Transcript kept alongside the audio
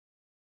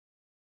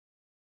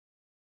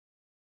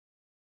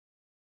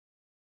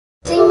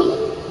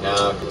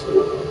on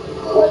YouTube.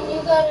 Oh,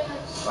 you gotta.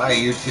 Hi,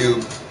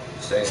 YouTube.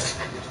 Say it.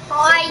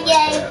 Hi,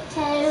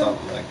 Something like that.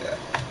 Something like that.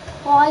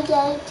 Hi,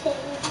 YouTube.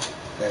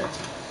 There.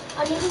 I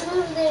need to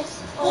move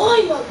this.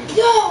 Oh my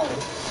God!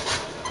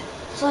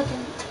 So I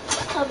can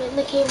come in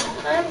the camera.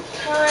 I'm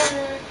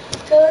Connor.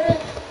 Go to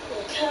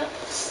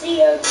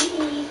COT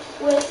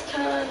with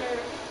Connor.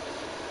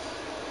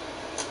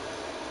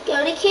 Go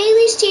to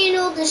Kaylee's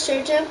channel to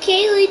search up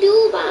Kaylee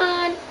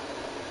Doolbon.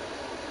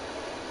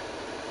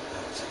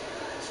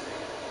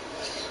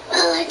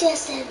 Well, I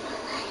just said my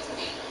last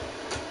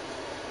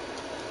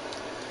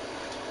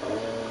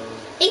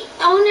name.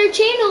 On her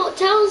channel, it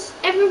tells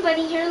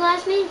everybody her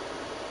last name.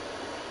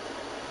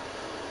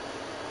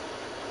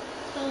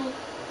 Oh.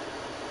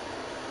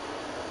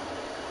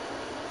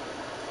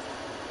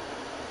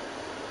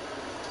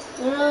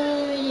 What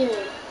are we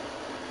doing?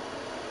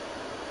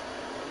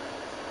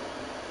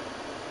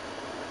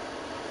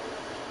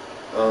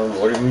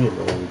 What do you mean,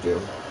 what do we do?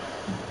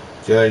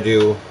 Do I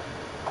do,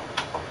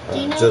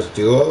 just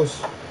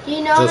duos? Do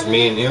you know just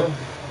me and you?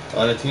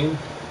 On a team?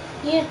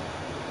 Yeah.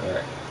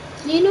 Alright.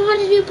 Do you know how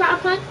to do prop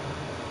hunt?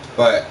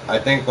 But I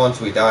think once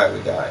we die,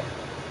 we die.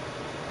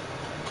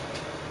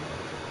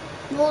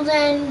 Well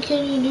then,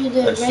 can you do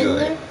the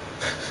regular?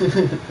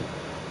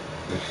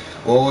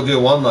 Well, we'll do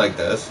one like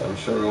this. I'm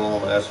sure it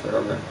won't last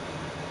forever.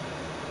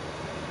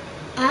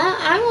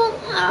 I won't.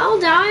 I'll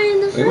die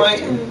in the first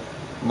time.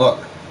 Look.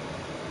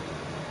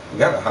 We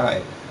gotta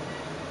hide.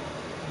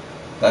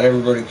 Let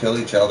everybody kill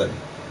each other.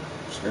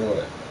 Screw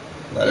it.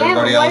 Let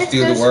everybody else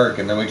do the work,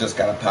 and then we just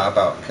gotta pop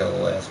out and kill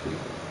the last people.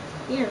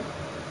 Yeah.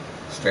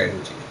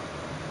 Strategy.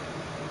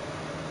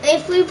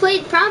 If we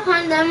played prop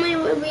hunt, then we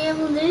would be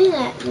able to do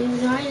that. We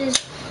would hide his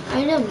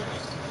items.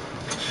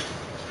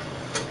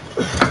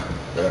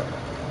 Yeah.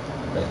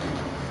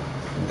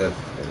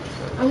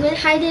 I'm gonna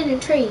hide in a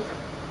tree.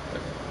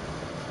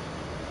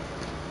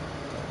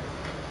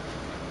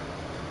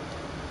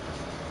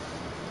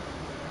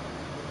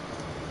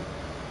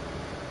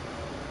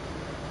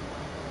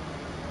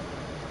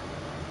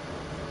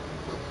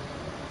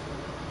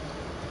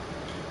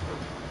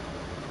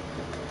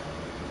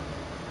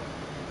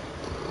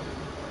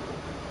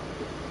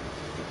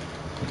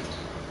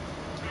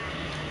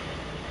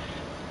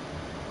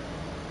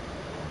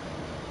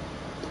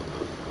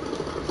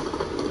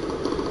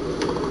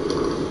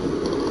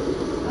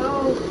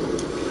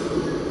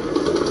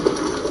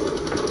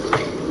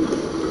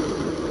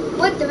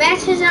 What, the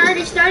match has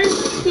already started?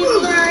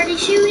 People are already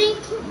shooting?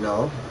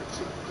 No.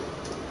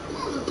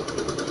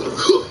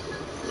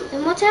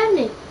 Then what's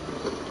happening?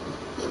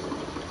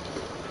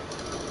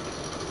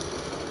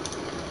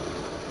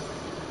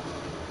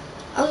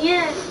 Oh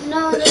yeah,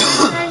 no, the match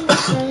hasn't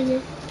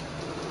started.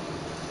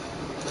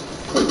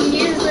 You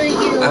usually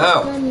get a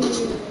gun.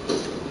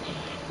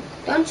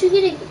 Don't you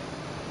get a...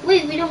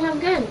 Wait, we don't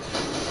have guns.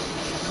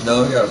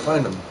 No, you gotta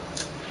find them.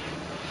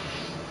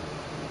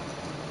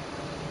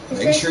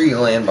 Make sure you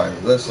land by me.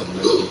 Listen,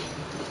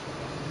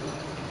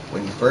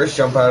 when you first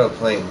jump out of the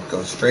plane,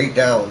 go straight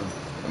down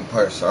and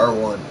press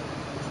R1,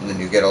 and then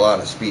you get a lot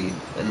of speed,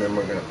 and then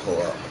we're gonna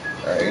pull up.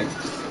 Alright?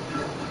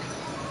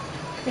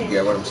 You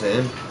get what I'm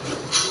saying?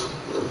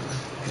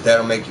 Because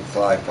that'll make you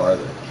fly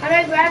farther. How do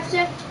I grab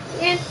stuff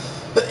again?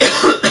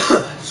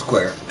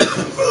 Square.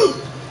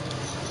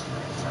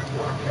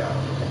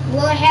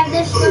 Will I have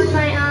this for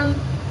my,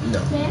 No.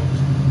 map?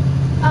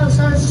 Oh,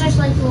 so it's just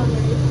like the one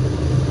that is.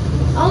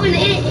 Oh, and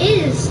it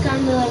is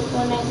kind of like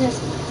one like this.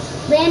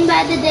 Land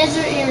by the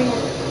desert area.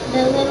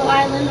 The little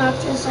island off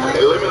to the side.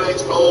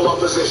 Eliminate all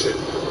opposition.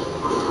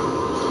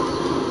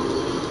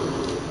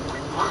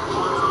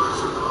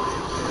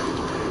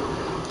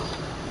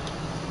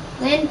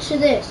 Land to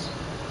this.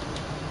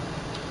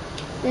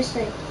 This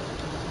thing.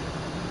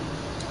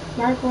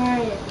 Mark where I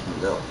am.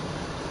 No.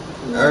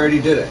 I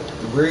already did it.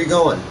 Where are you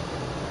going?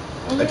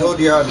 I told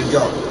you how to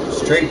jump.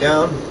 Straight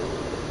down.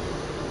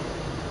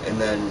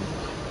 And then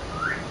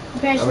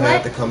I'm going to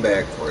have to come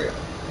back for you.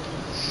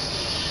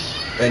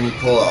 Then you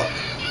pull up.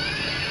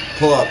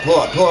 Pull up, pull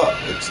up, pull up.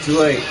 It's too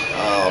late.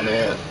 Oh,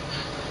 man.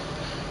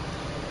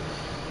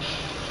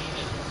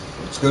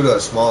 Let's go to a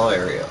small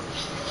area.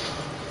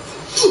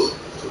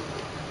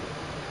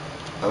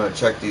 I'm going to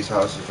check these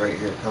houses right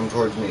here. Come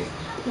towards me.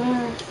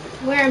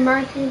 Where?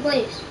 Marking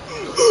place.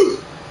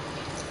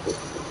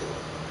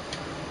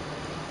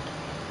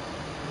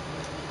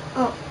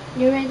 Oh,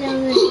 you're right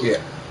down there.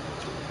 Yeah.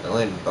 I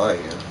landed by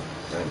you.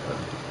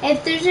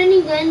 If there's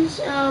any guns,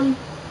 I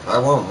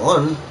want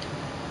one.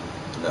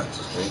 I'm not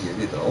just going to give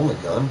you the only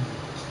gun.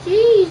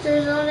 Jeez,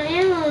 there's a lot of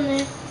ammo in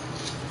there.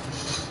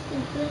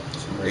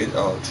 Some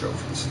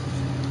trophies.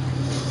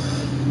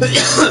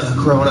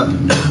 Corona.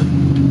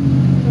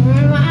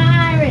 Where's my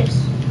iris?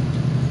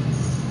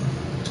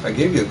 I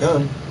gave you a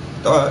gun.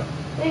 Thought.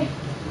 Where?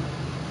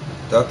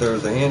 Thought there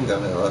was a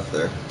handgun I left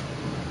there.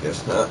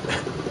 Guess not.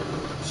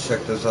 Let's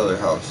check this other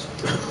house.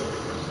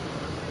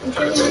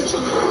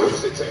 Attention,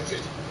 groups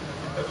detected.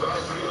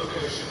 Advise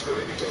relocation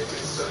to indicated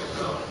safe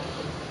zone.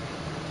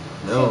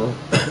 No.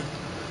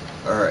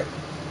 Alright.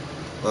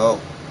 Well.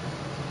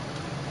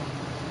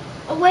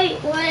 Oh, wait,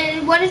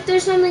 what if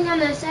there's something on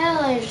the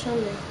satellite or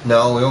something?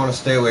 No, we want to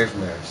stay away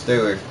from there. Stay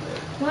away from there.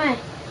 Why?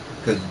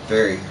 Because it's a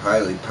very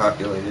highly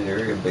populated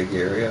area, big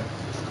area.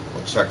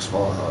 We'll check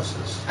small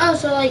houses. Oh,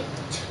 so like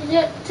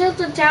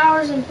Tilted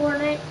Towers in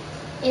Fortnite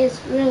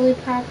is really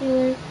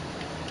popular,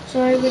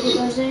 so everybody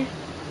goes there?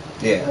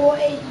 Yeah. Well,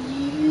 it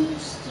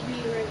used to be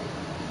really.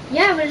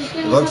 Yeah, but it's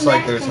gonna It looks come like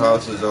back there's and-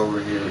 houses over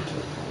here to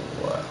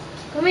the left.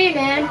 Come here,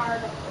 Dad.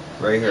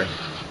 Right here.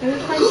 Let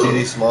me punch See you.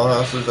 these small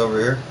houses over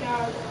here?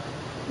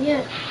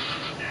 Yeah.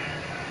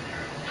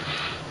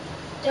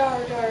 Dar,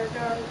 dar,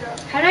 dar, dar.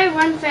 How do I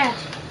run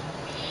fast?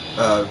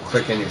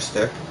 Click in your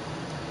stick.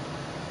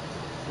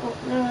 Oh,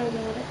 no, I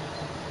got it.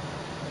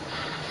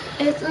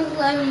 It looks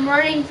like I'm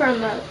running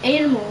from an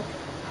animal.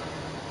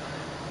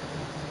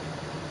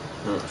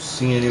 I don't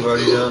see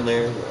anybody down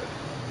there, but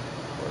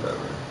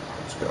whatever.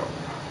 Let's go.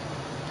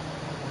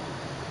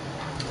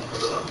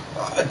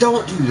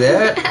 Don't do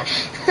that.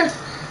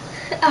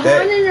 I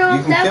want to know You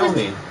if can that kill was.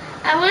 me.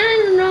 I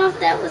wanted to know if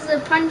that was a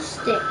punch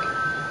stick.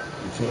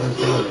 You can't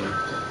kill me.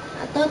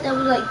 I thought that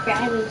was like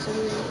grabbing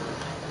something.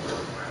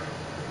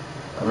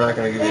 I'm not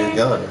gonna give you a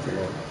gun if you're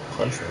gonna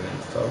punch me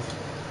and stuff.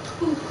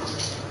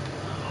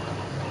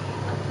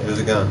 Here's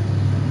a gun.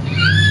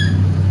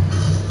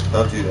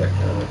 Don't do that,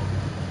 kind of.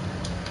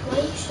 Why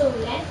are you so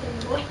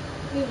laughing, boy?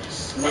 You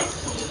smack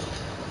me.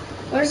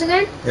 Where's the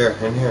gun? Here,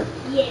 in here.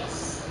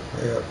 Yes.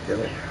 Hurry up, get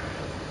it.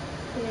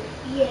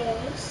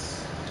 Yes.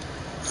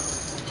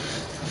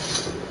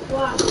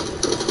 Wow.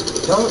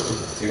 Don't.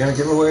 You're gonna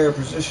give away your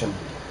position.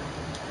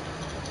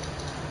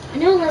 I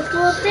know, let's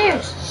go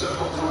upstairs.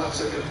 Several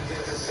collapse and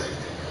get to safety.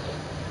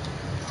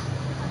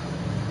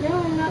 No,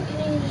 I'm not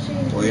getting into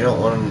safety. Well, you don't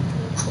want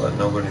to let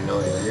nobody know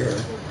you're here.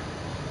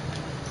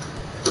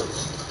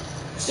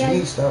 See,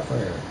 Yeah. stop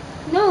firing.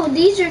 No,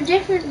 these are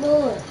different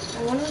bullets.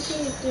 I want to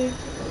see if they're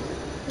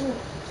cool.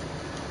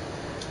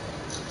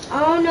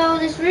 Oh no,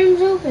 this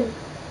room's open.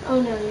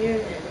 Oh no, you're in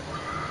it.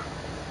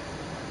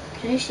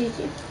 Can I shoot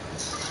you?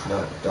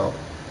 No, don't.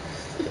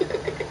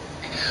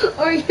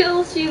 Or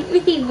you'll shoot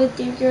me with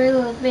your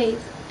gorilla face.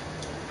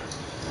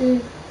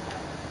 Mm.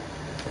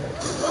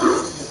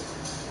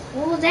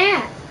 What was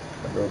that?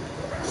 I broke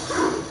the glass.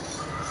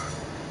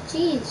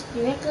 Jeez,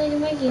 you act like a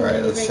monkey.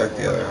 Alright, let's check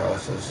the other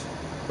houses.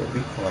 But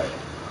be quiet.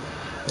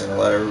 We're gonna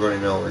let everybody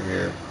know we're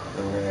here.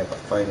 Then we're gonna have to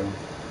fight them.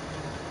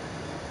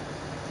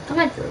 Come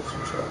on. Get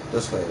some trouble.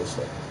 This way, this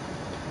way.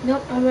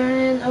 Nope, I'm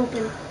running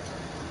open.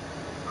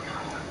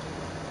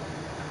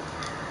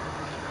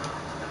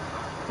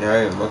 Yeah, I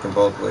am looking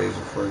both ways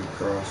before you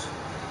cross.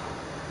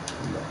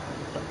 No,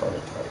 I thought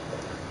it tight.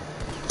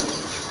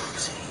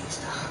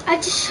 I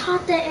just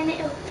shot that and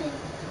it opened.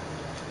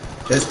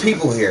 There's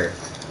people here.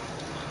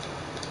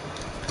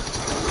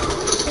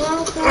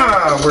 Well,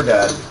 Ah, we're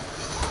dead.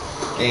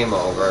 Game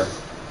over.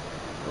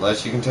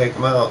 Unless you can take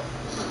them out.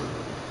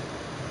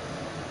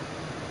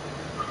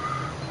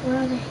 where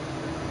are they?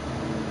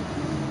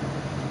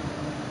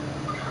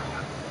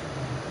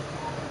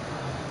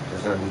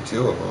 There's gonna be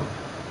two of them.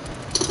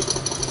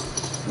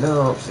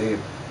 No, see.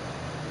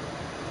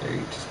 There,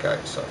 you just got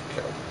yourself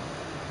killed.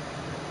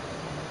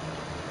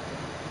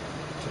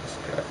 Just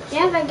got yourself.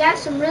 Yeah, I got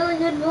some really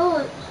good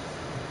bullets.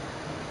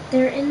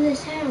 They're in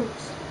this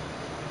house.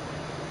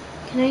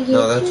 Can I get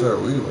No, that's you? where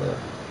we were.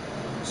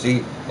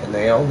 See, and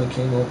they only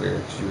came over here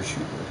because you were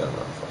shooting the gun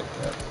off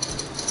like that.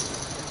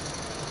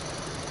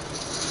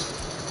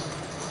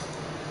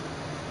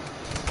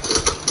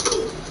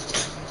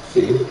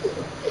 See?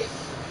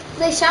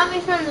 They shot me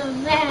from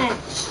the back.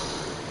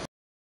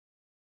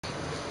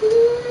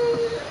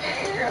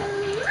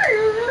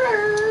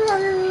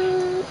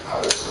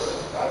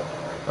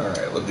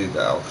 Alright, we'll do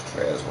the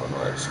Alcatraz one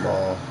where it's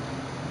small.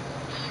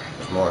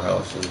 There's more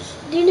houses.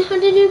 Do you know how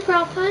to do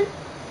prop hunt?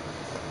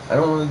 I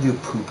don't want to do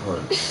poop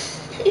hunt.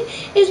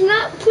 It's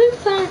not poop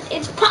hunt,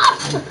 it's pop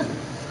hunt.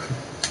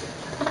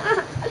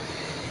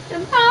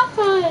 It's pop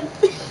hunt.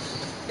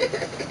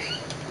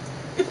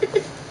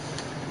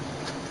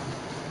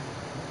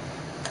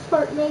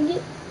 Fart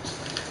nugget.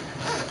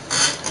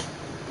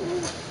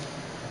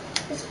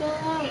 It fell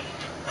out.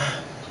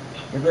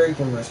 You're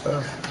breaking my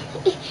stuff.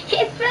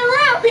 It fell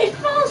out. It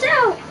falls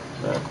out.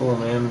 Not cool,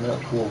 man.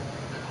 Not cool.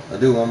 I'll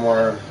do one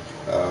more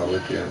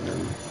with you and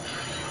then...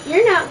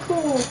 You're not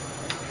cool.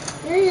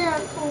 You're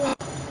not cool.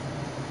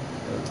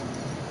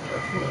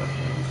 That's not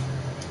nice.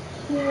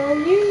 No,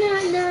 you're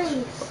not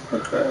nice.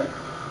 Okay.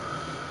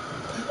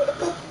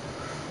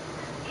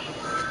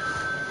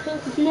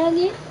 Poop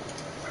nugget.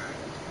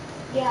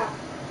 Yeah.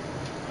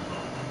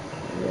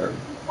 Your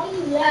Why are you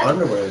laughing?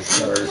 underwear is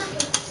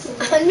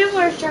shark.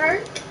 Underwear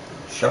shark.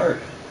 Shark.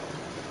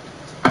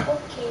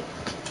 Okay.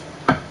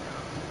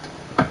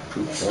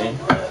 Poop thing.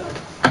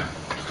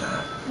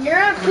 You're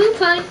a poop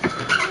hunt.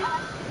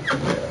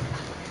 Yeah.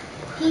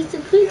 He's a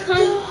poop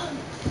hunt.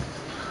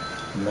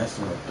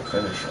 Messing up the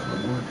finish on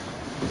the wood.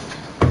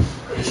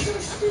 You're so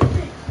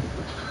stupid.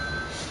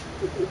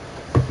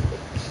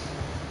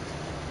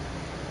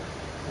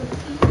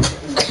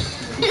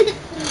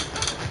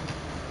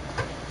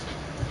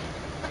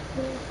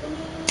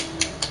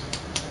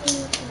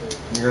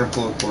 You're gonna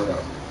pull the cord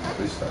out.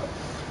 Please stop.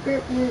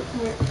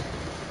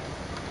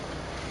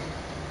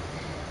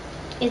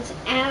 It's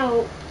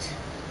out.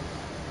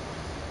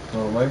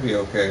 Oh, it might be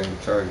okay in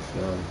charge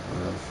now.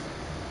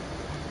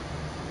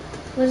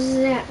 What is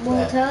that? Will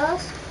it tell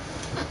us?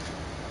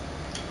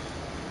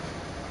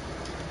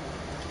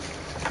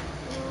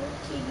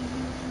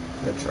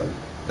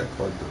 That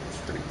cord goes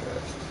pretty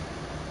fast.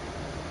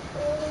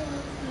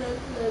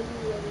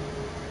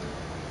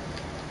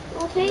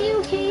 Okay,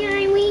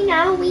 we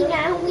know.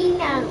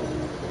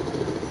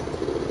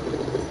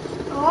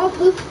 Oh,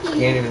 poop.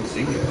 Can't even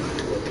see it.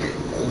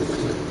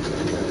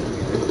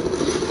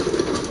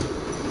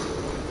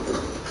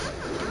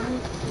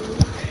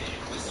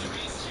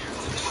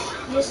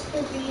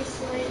 Mr.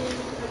 Beast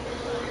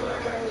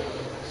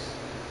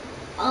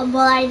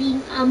lighting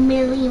a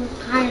million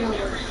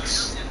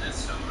fireworks.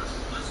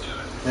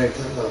 Hey,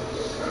 turn it off,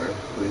 Connor,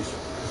 please.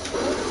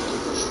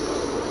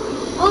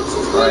 Oh, it's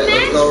just Alright, going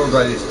let's back? go over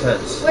by these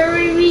tents. Where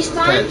we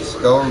respawn? Tents.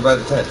 Go over by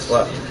the tents,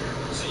 left.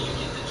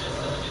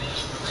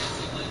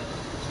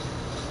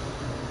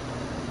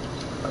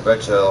 I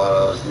bet you a lot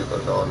of other people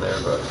are going there,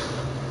 but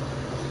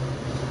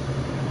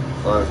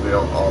as long as we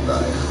don't all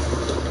die.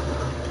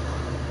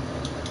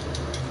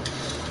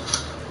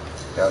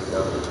 Gotta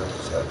go.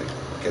 Just have to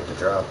get the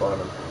drop on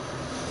them.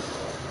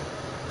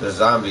 There's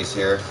zombies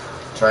here.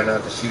 Try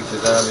not to shoot the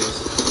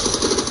zombies.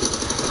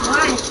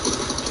 Why?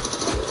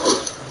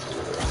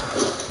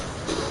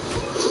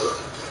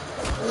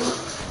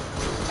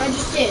 I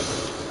just did.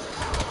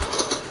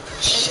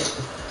 Shit.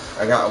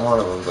 I got one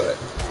of them, but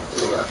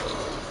yeah.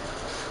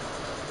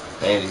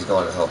 And he's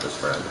going to help his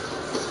friend.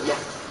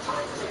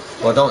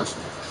 Well, don't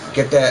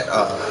get that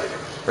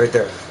right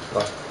there.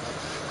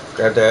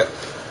 Grab that.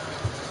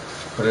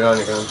 Put it on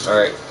your gun. All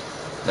right.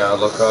 Now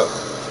look up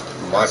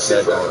and watch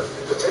that door.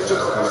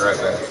 I'm coming right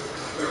back.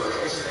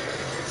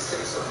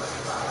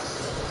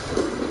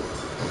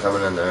 I'm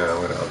coming in there and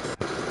I'm gonna help you.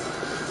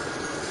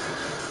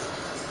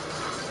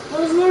 Oh,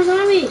 there's more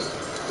zombies.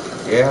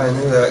 Yeah, I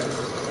knew that.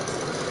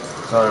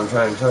 That's what I'm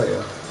trying to tell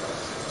you.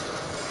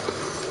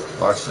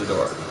 Watch the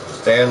door.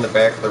 Stay in the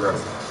back of the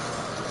room.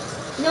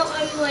 No,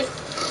 I'm like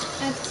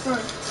at the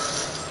front.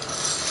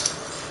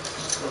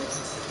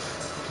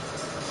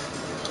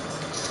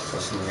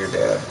 Listen to your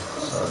dad,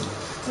 son.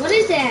 What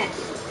is that?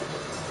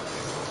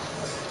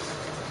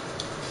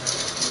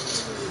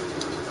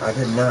 I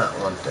did not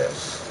want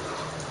this.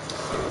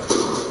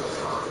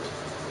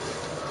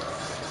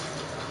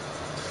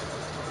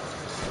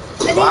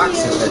 The box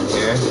is in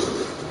here.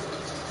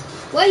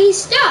 Well, he's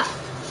stuck.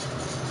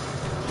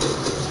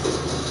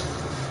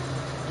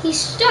 He's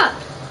stuck.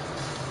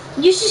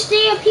 You should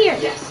stay up here.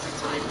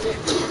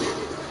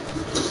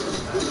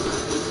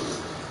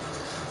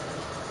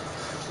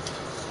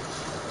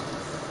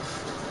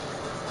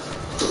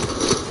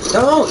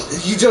 Don't!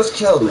 You just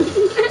killed me.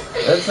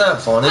 That's not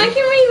funny. I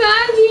can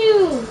revive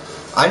you.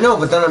 I know,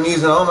 but then I'm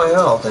using all my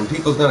health, and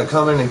people's gonna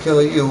come in and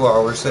kill you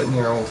while we're sitting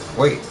here and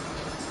wait.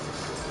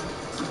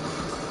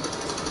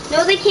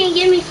 No, they can't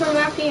get me from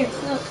up here.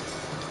 Look.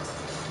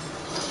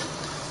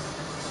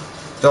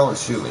 Don't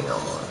shoot me no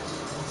more.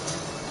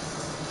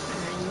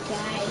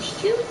 Guys,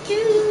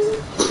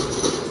 choo-choo.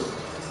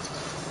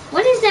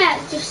 What is that?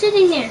 Just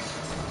sitting there.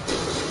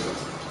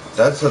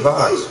 That's the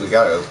box. We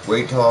gotta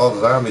wait till all the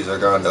zombies are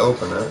gone to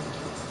open it.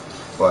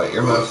 But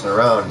you're messing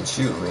around and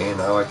shooting me, and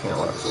now I can't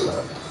watch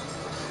that.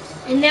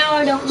 And now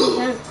I don't have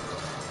them.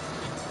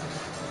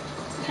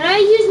 How do I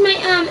use my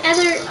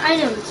other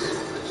items?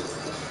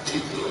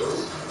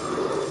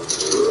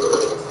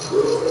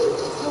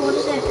 Oh, what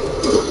is that?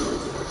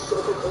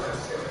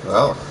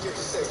 Well,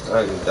 now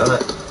you've done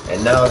it.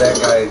 And now that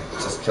guy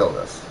just killed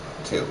us,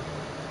 too.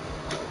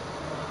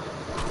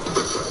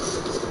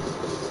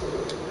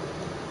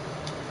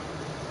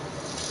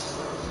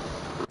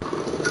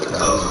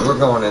 Now, we're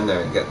going in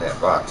there and getting that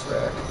box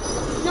back.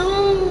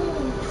 No.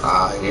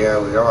 Ah, yeah,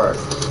 we are.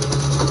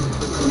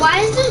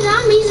 Why is there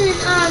zombies in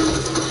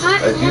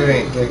hot? But you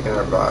ain't taking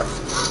our box.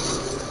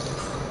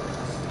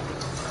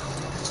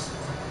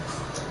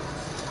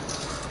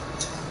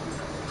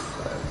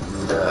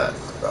 I'm not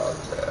about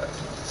that.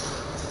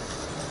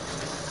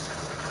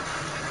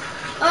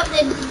 Oh,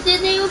 did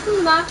they open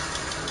the box?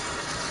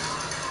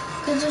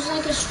 Because there's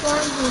like a storm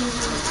going on.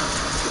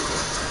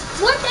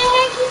 What the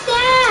heck is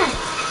that?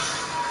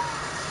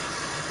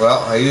 Well,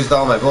 I used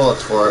all my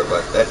bullets for it,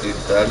 but that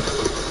dude's dead.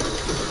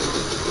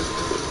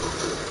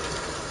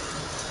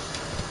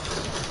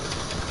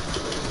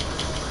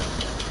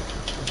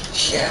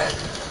 Shit.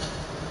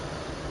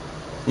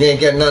 You ain't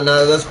getting nothing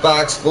out of this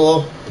box,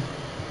 fool.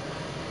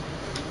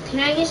 Can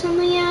I get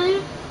something out of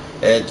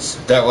there?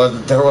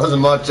 There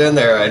wasn't much in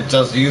there. I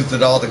just used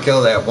it all to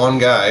kill that one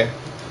guy.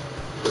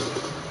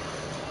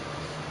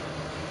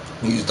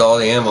 Used all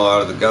the ammo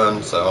out of the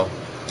gun, so.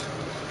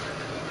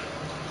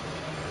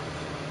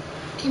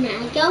 Can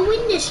I go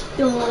in the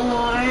storm?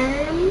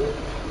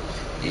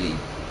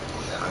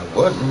 I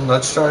wouldn't.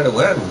 Let's try to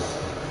win.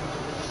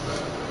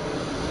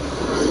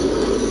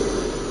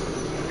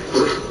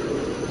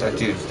 That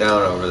dude's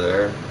down over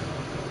there.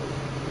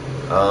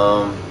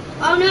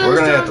 Oh no, we're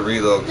the gonna storm. have to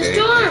relocate. The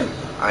storm.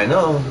 I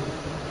know.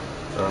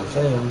 That's what I'm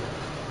saying.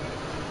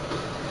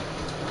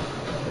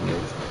 And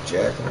you're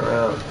jacking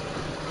around.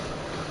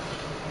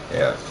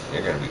 Yeah,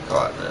 you're gonna be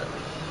caught in it.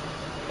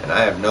 And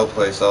I have no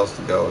place else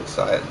to go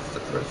besides the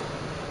prison.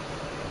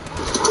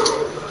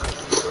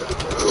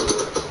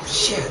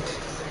 Shit.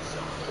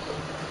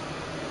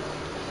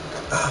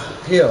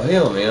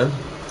 Heal, man.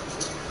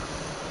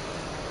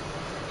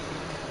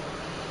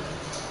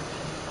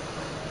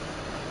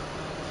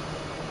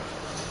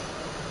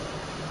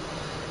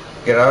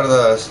 Get out of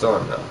the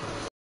storm now.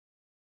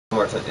 One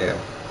more time, yeah.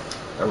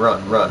 Now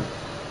run.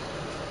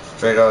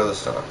 Straight out of the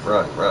storm.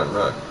 Run.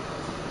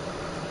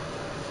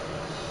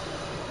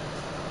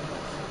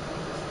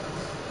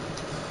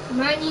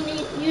 Might need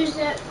to use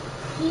that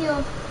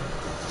heal.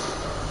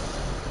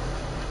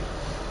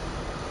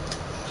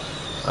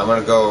 I'm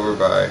gonna go over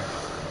by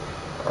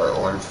our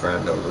orange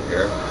friend over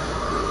here.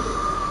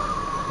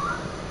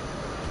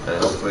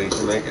 And hopefully he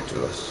can make it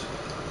to us.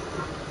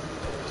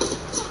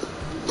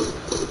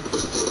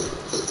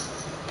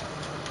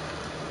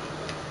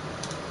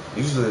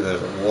 Usually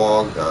there's a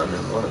wall gun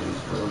in one of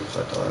these rooms,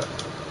 I thought.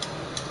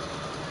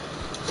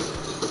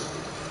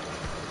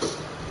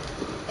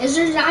 Is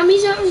there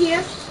zombies out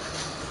here?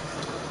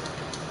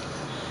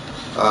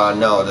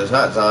 No, there's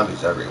not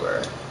zombies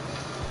everywhere.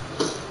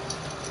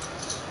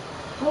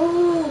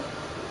 Oh,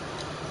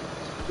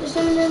 there's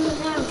someone in this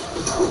house.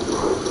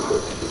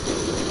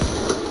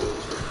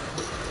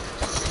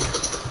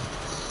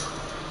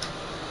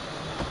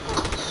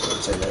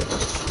 Don't say that.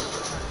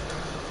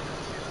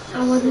 I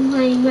wasn't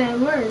playing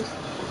bad words.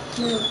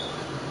 No.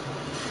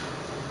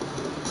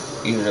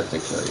 Even if they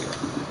kill you.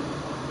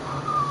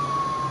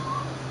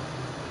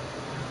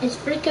 Is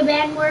freak a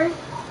bad word?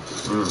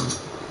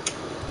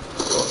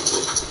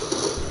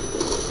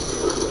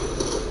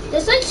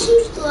 This like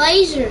shoots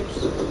lasers.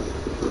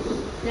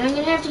 Now I'm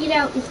gonna have to get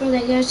out before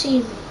that guy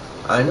sees me.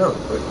 I know,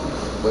 but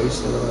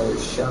wasting all your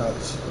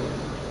shots.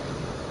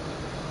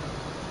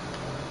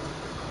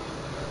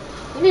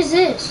 What is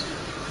this?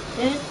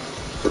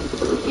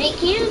 Paint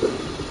can?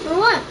 For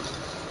what?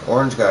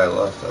 Orange guy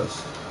left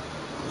us.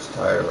 He's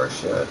tired of our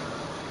shit.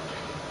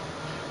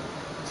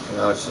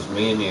 Now it's just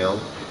me and you.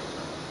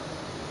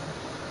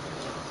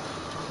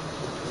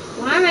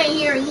 Why am I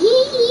here?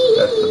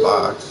 That's the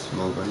box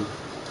moving.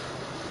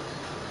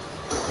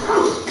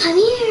 Come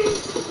here.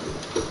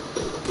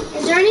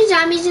 Is there any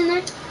zombies in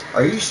there?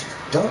 Are you?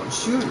 Don't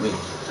shoot me. I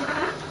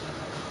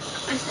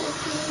said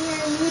come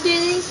here. You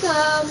didn't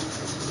come.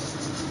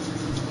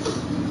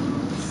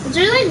 Is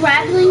there like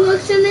rattling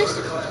hooks in this?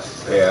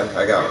 Yeah,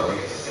 I got one.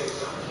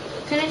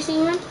 Can I see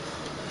one?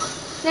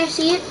 Can I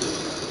see it?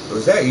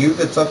 Was that you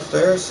that's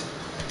upstairs?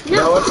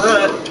 No, it's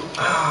not.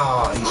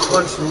 Oh, he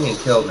punched me and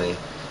killed me.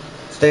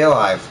 Stay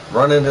alive.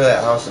 Run into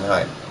that house and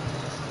hide.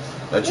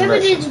 That's your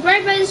mission. But it's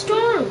right by the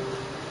storm.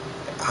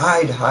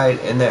 Hide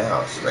in that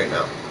house right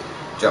now.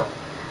 Jump.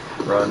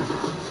 Run.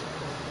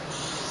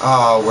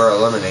 Oh, we're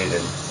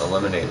eliminated.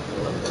 Eliminated.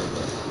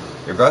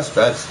 Your best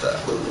bet's to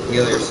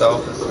heal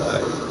yourself and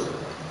die.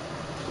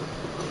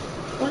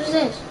 What is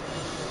this?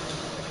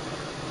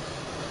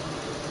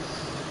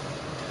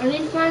 I need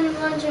to find a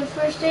bunch of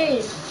first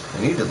aid.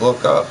 You need to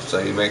look up so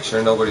you make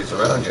sure nobody's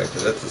around you,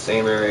 because that's the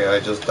same area I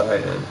just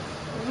died in.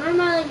 Why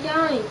am I like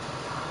dying?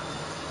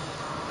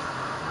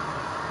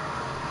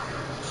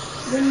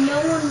 When no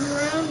one's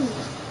around me.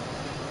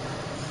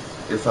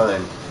 You're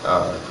fine.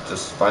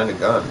 Just find a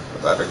gun.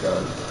 A better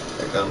gun.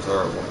 That gun's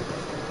horrible.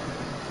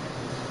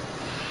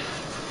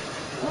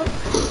 What?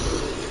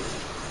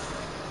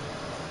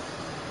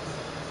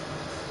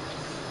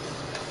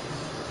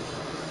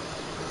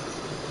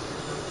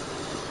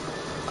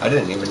 I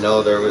didn't even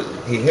know there was...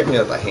 He hit me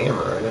with a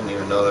hammer. I didn't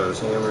even know there was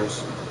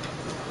hammers.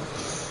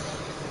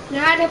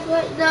 Now how to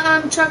put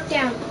the truck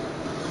down.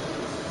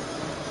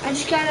 I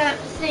just got a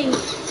thing.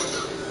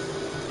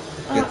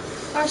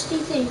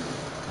 RC thing.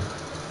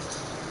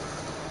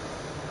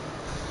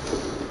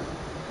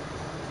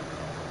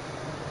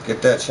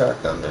 Get that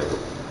shotgun there.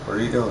 What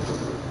are you doing?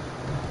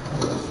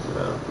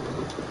 No.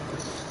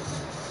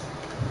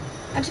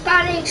 I just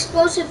got an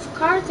explosive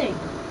car thing.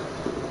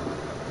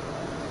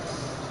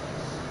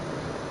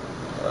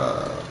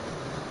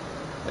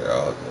 Here,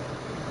 I'll go.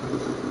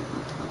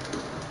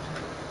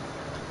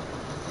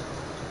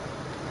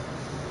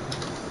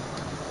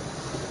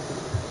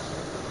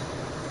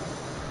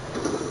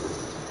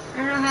 I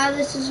don't know how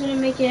this is going to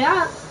make it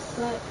up,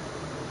 but...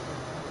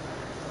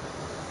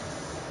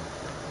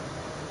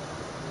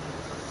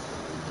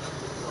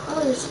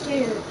 Oh, there's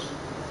stairs.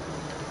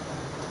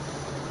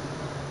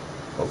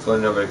 Hopefully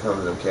nobody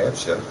comes and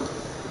catch you.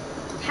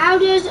 How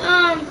does,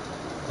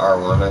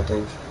 R1, I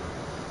think.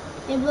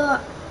 it blow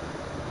up?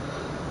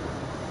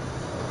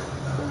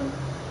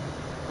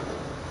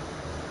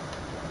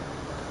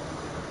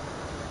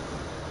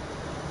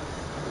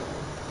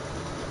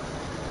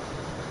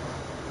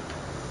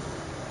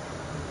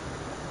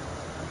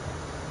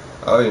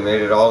 Oh, you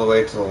made it all the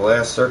way to the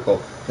last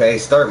circle. Okay,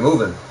 start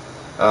moving.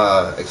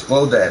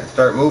 Explode that.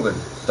 Start moving.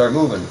 Start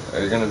moving, or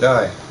you're gonna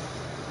die.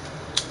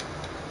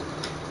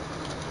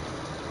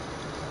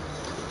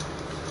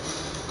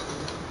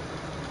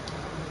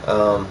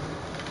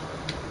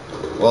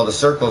 Well, the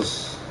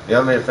circles. You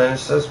want me to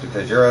finish this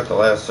because you're at the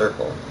last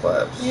circle,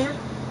 Claps. Yeah.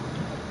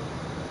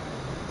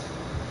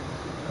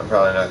 I'm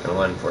probably not gonna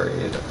win for you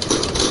either.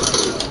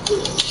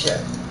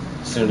 Okay.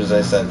 As soon as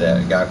I said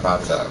that, a guy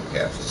pops out.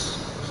 Okay.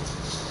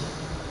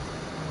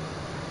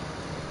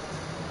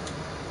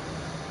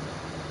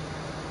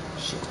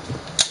 Shit.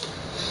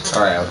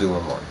 All right, I'll do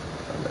one more.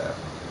 I'm bad.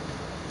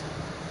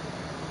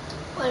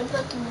 What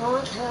about the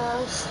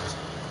broadcast?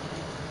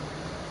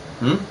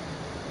 Hmm?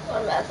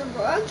 What about the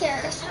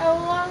broadcast? How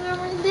long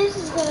are this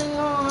is going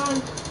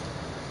on?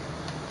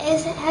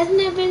 Hasn't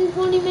it been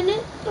 20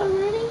 minutes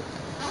already?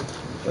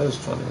 That was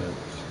 20 minutes.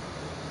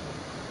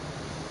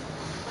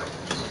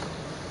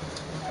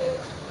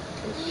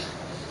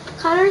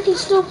 Connor can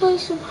still play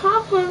some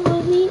popcorn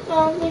with me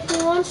if he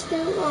wants to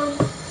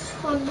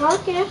on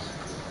broadcast.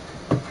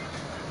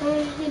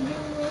 Connor can do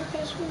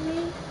broadcast with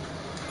me.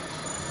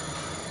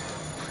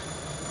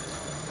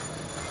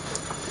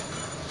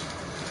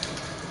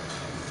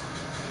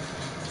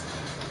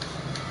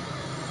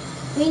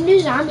 We can do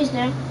zombies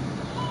now.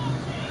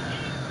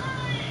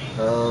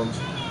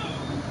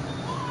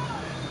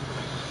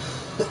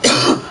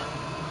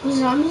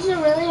 Zombies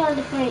are really hard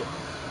to fight.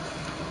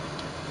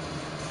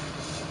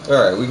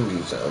 Alright, we can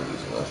do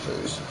zombies and I'll show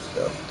you some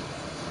stuff.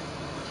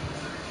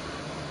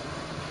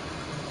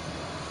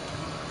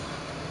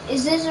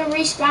 Is this a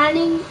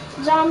respawning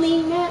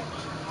zombie map?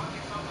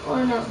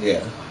 Or no?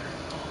 Yeah.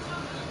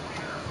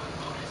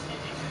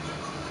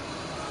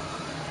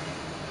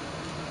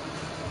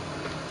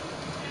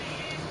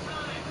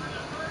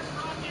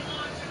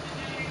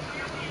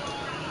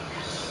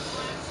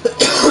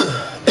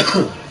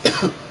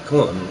 Come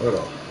on, load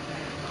up.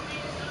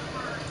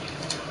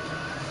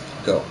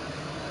 Go.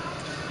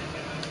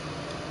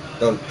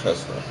 Don't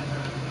trust me.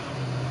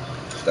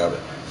 Stop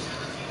it.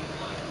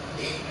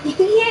 You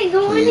can't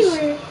go Please.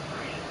 anywhere.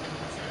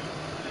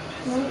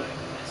 No.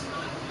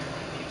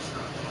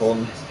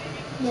 Kolten.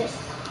 Yes.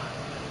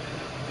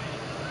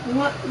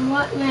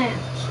 What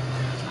match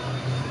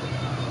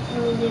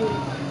are we doing?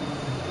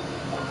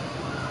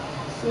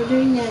 We're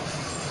doing that.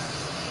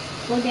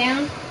 Go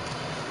down.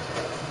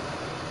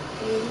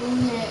 We're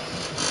doing that.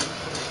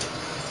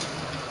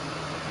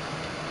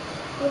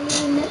 We're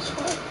doing this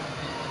one.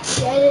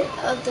 Dead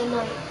of the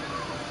night.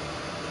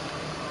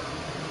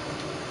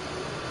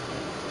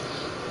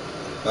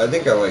 I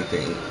think I like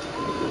the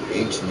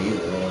Ancient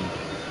Evil one.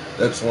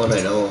 That's one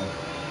I know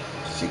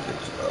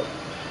secrets about.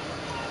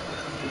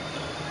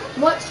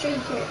 What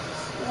secrets?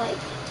 Like,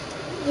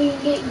 you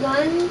can get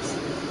guns?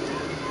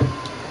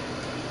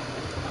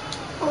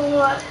 Or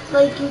what?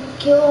 Like, you can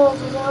kill all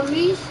the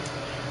zombies?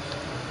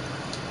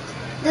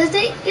 Does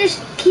they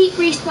just keep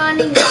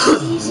respawning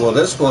zombies? Well,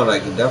 this one I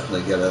can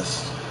definitely get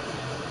us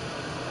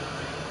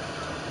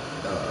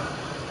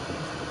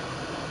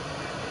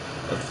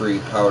a free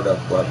powered up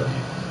weapon.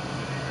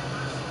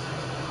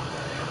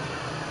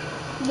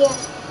 Yeah.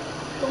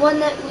 The one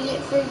that we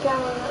get free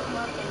power up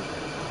weapon.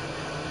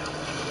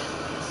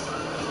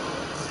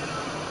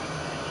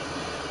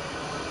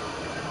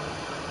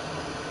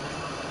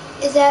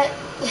 Is that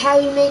how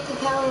you make the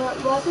power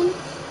up weapon?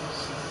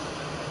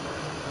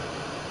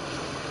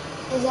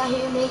 Is that how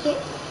you make it?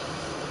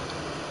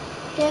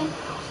 Okay.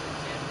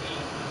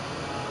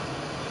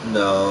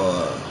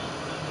 No,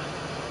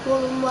 Well,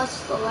 then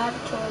what's the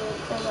laboratory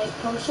for, like,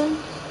 potion?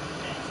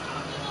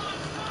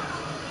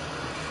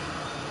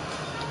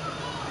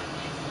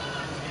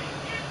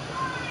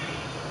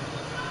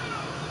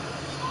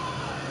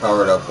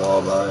 powered up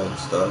walleye and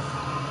stuff.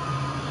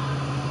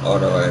 Oh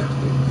no, I have to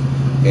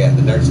be. Yeah,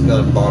 the next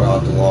gun bought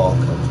off the wall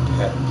comes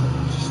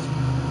packaged.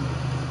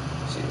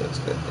 See, that's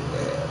a good thing to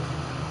have.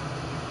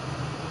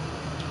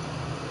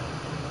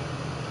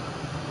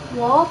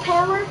 Wall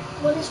power?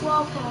 What is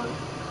wall power?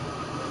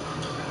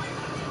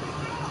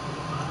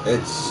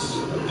 It's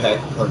a pack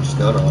punch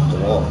gun off the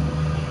wall.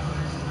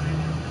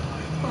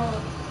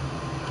 Oh.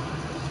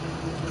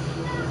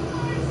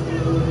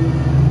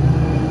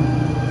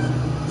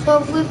 So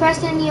if we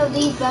press any of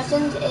these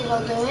buttons,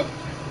 it'll do it?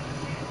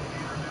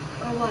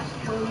 Or what?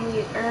 When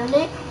we earn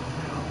it,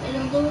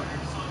 it'll do it?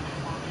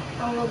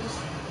 Or we'll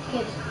just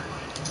get it?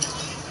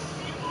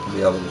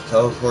 Be able to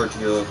teleport to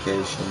your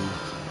location.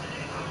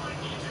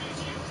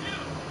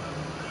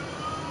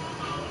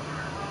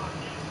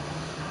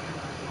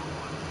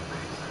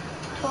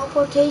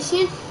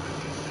 Teleportation?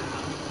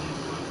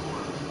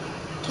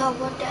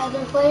 Teleport to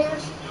other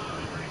players?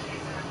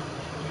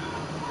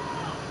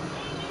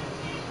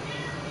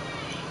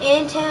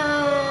 And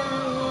yeah.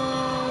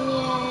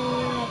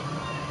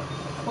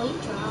 Point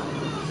drop.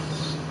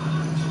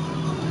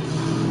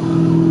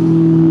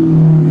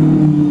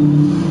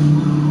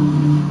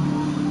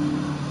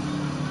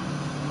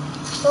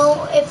 So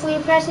if we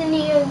press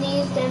any of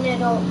these, then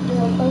it'll do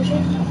a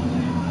potion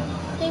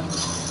thing?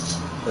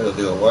 It'll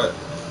do a what?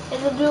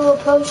 It'll do a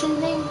potion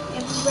thing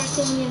if we press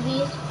any of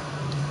these?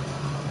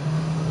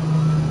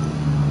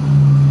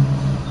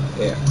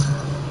 Yeah.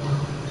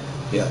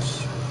 Yes.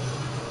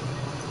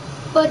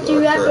 But do you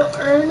have correct. to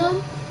earn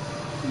them?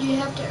 Do you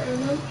have to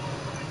earn them?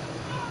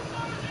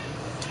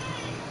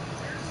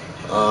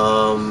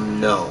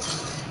 No.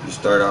 You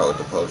start out with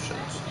the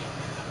potions.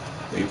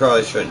 But you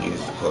probably shouldn't use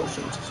the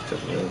potions, because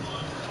typically you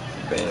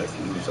ban if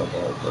you use up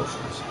all the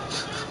potions.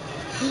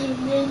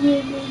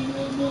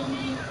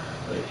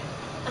 Right.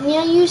 I'm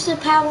gonna use the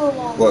power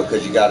wall. Well,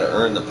 because you gotta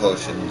earn the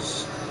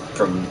potions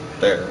from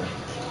there.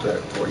 They're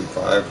at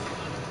 45.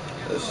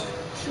 This.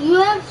 You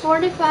have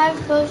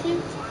 45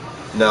 potions?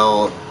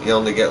 No, you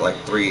only get like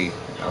 3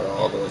 out of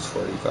all those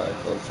 45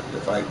 potions.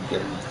 If I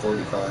give him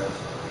 45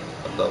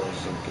 of those,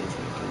 it gives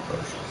me 3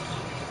 potions.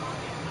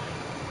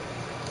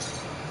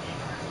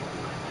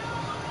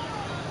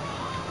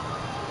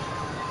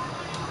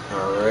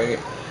 Alright.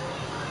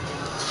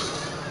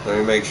 Let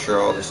me make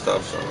sure all the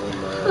stuff's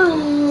on there.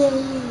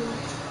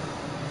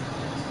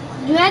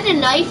 You had a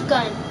knife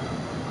gun.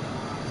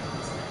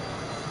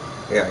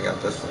 Yeah, I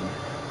got this one.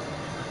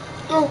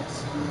 Oh,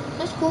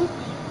 that's cool.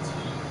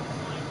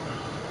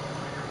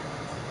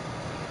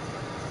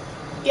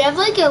 Do you have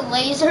like a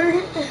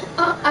laser?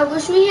 I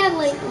wish we had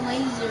like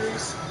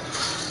lasers.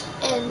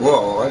 And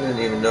whoa, I didn't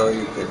even know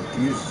you could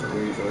use the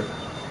laser.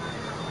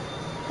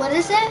 What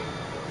is it?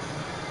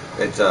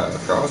 It's a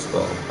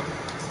crossbow.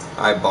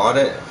 I bought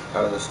it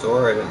out of the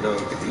store. I didn't know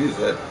you could use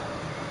it.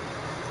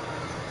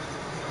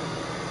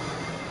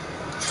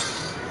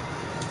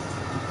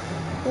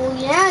 Well,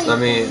 yeah. I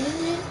mean,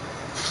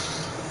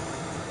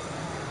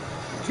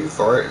 did you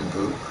fart and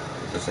poop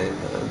at the same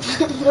time?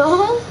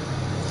 No.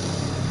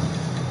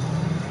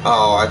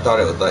 Oh, I thought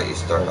it would let you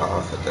start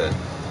off with it.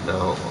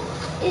 No.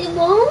 It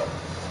won't?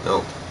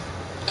 Nope.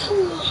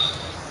 Come on.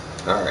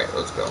 Alright,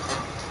 let's go.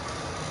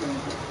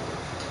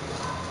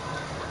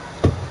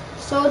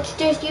 So it's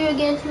just you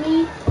against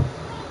me?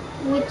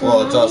 With the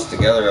Well, it's us zombies?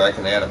 together. I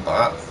can add a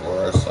bot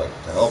for us, like,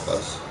 to help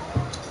us.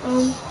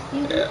 You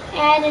can Yeah.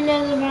 add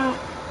another bot.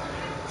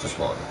 Just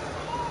one.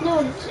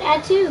 No, just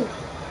add 2.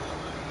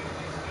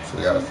 So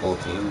we got a full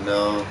team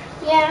now.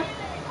 Yeah.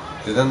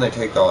 Because then they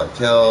take all our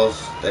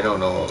kills. They don't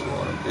know what we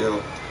want to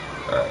do.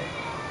 Alright.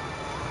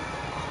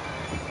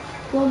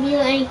 We'll be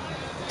like,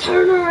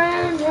 turn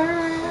around, turn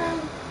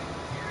around.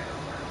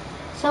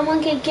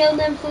 Someone can kill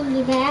them from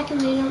the back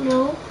and they don't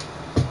know.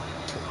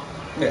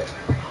 Yeah.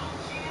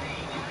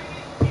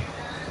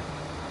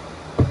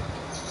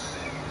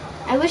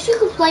 I wish you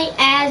could play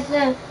as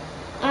the,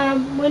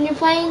 when you're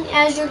playing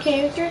as your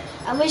character,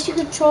 I wish you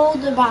could control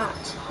the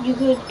bots. You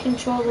could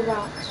control the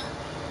bots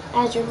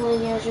as you're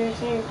playing as your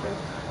character.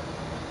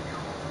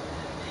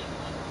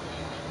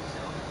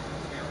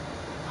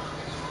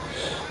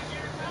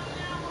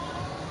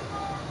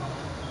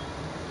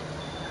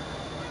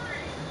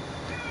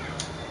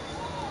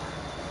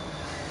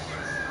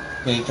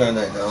 Can you turn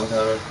that down,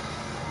 Connor?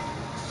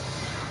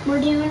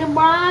 We're doing a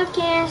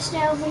broadcast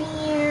over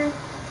here.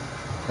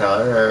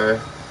 Connor.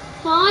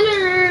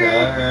 Connor!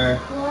 Connor.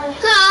 What?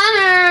 Can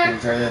Connor! you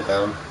turn it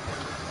down?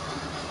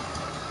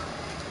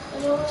 I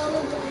don't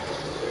want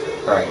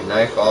to. Alright,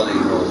 knife all these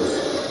ones.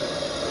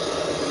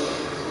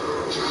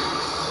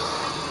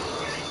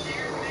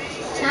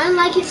 Sound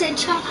like it's a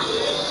chop.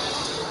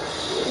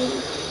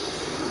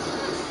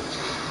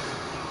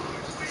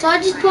 So I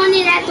just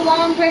pointed at the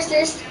wall and press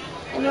this.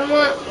 And I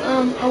want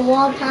a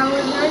wall power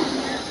gun.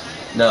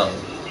 No.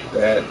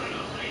 That.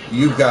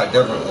 You've got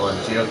different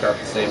ones. You don't got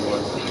the same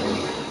ones as me.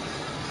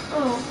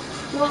 Oh.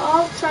 Well,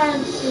 I'll try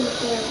and see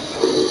there.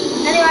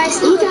 Anyway, I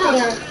see what they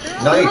are.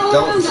 Knife,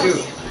 don't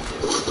shoot.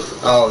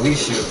 Oh, he's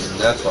shooting.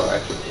 That's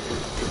why.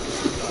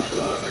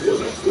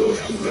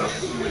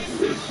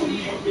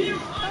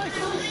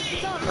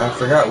 I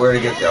forgot where to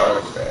get the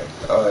artifact.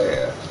 Oh,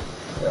 yeah.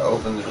 Yeah,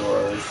 open the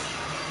doors.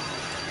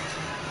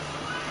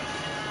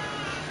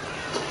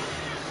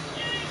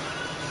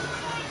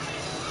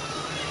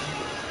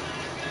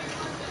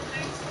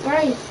 Where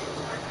are you?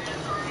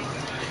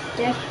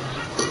 Jeff?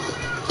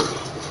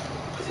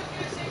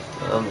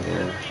 I'm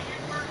here.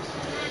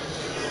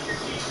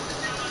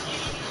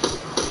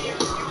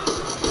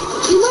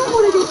 You might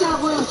want to get that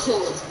well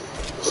checked.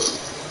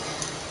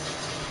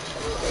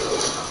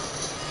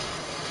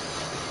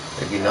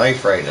 If you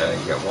knife right now,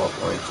 you get more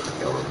points for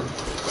killing them.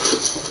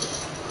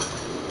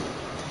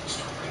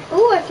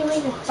 Oh, I can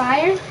make a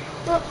fire.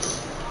 Oh.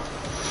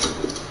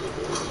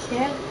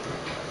 Yeah.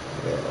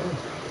 Yeah.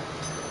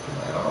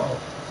 Wow.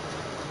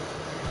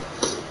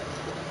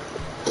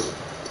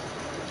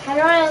 How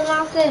do I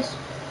unlock this?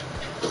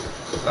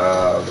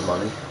 The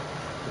money.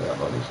 You got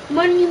money?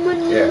 Money,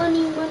 money, Yeah.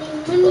 money, money,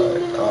 Right. money,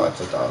 money. Oh, it's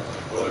 1,000.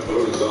 I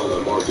burned down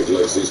the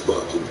marketplace this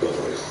fucking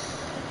boy.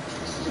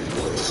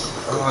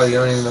 Oh, you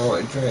don't even know what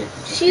to drink.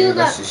 Just Shield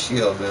gave us up. a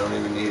shield. We don't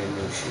even need a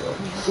new shield.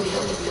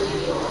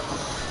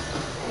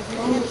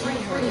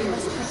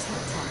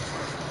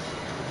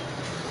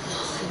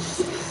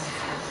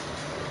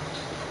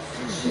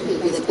 She may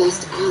be the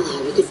best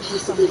ally we could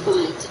possibly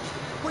find.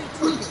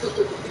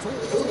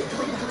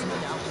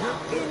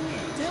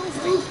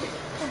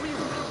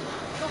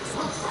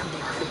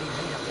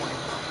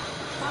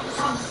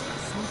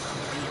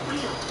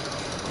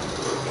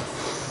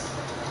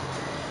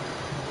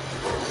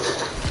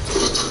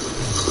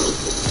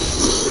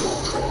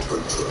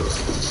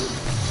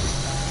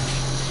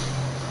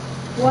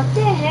 What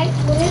the heck?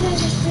 What did I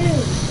just do?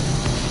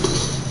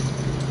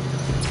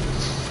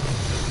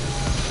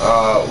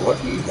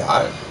 What do you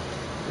got?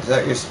 Is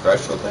that your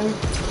special thing?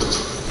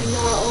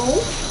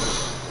 No.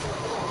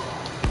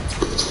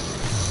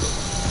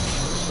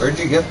 Where'd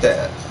you get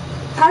that?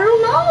 I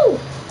don't know.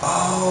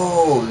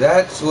 Oh,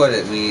 that's what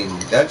it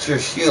means. That's your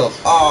shield.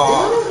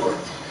 Oh,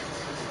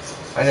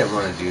 I didn't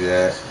want to do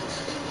that.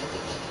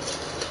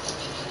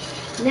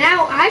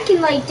 Now I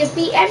can like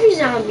defeat every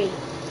zombie.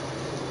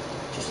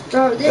 Just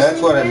throw this.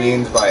 That's what it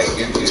means by it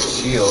gives you a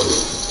shield.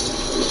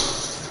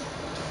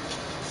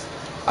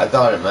 I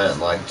thought it meant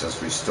like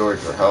just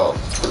restored your health.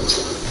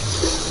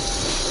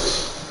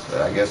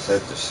 But I guess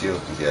that's the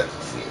shield you get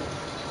when you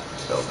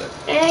build it.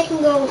 And I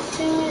can go to.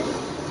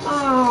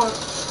 Oh.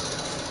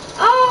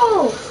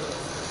 Oh!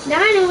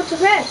 Now I know what to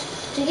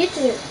press to get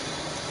to it.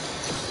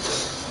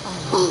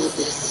 All of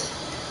this.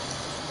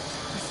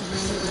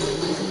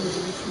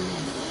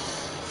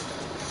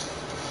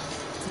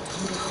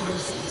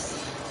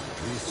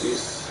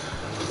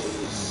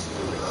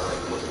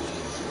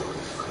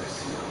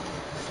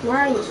 Where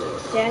are you,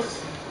 Dad?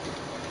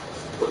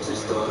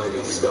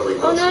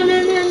 Oh no no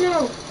no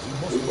no!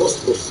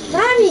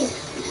 Zombie!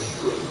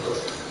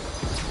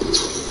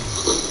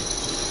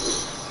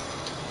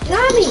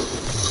 Zombie!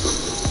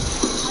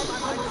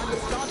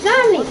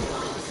 Zombie!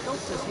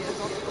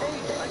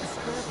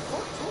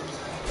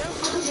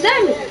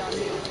 Zombie!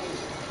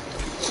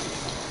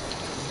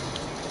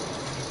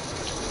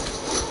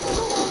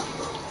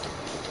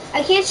 I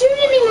can't shoot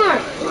anymore!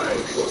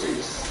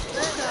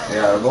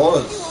 Yeah, the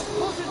bullets.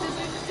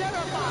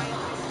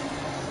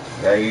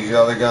 Yeah, use your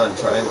other gun.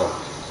 Triangle.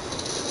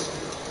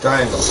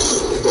 Triangle.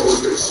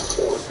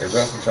 You're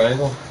pressing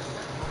triangle?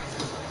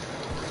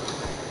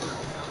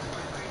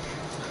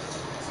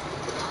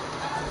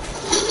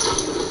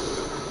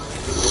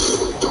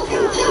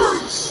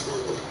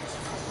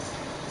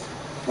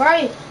 Where are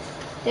you,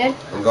 Dad?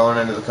 I'm going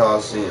into the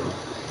Coliseum.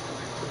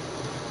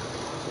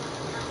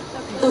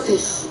 Okay.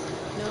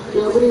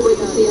 Nobody wait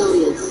to the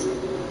audience.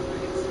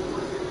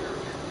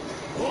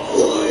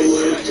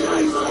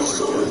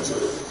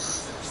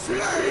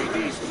 Slay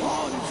these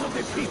pawns of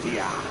the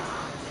PTR.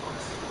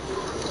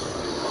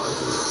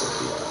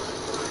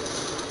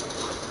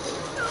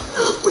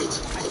 Wait.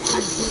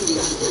 I've seen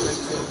the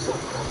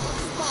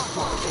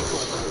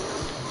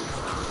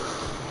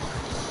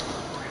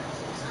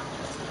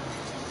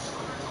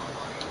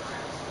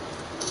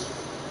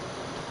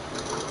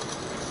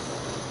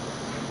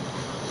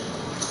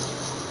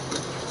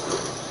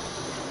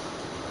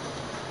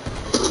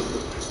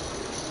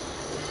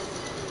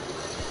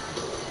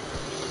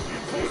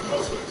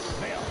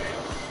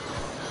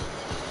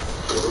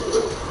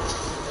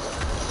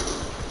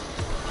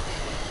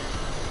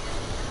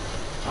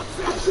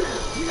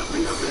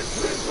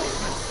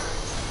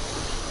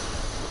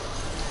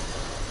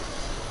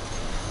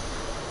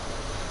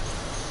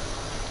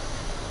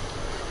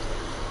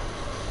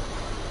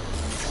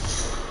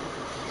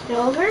It's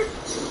over?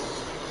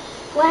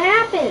 What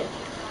happened?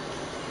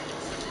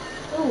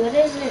 Oh, what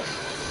is this?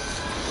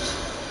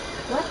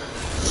 What?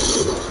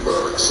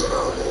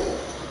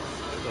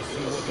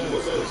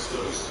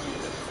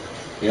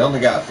 You only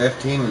got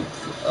 15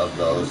 of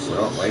those, so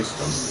don't waste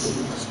them.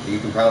 You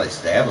can probably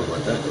stab them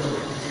with it.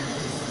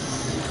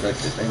 You click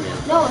the thing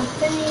in. No,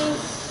 infinity.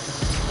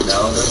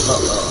 No, there's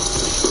something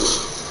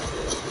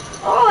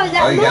else. Oh, I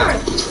got Oh, you more. got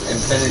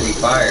Infinity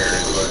Fire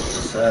is what it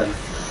just said.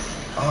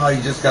 Oh,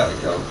 you just got me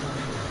killed.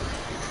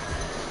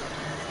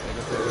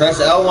 Press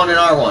L1 and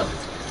R1.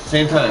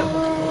 Same time.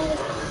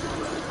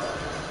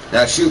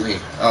 Now shoot me.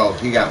 Oh,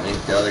 he got me.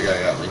 The other guy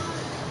got me.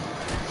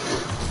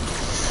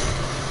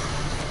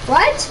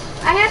 What?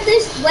 I have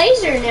this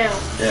laser now.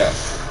 Yeah.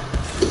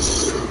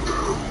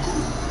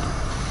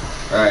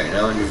 Alright,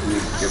 now we need to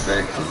get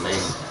back to the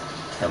main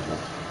temple.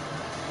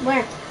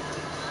 Where?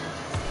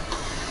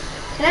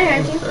 Can I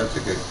hurt you? That's a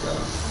good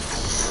gun.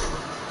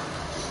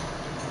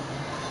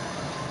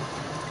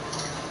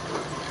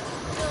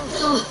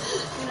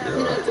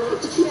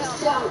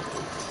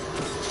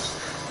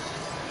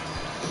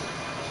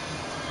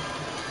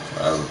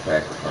 I have a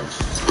pack of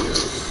punches.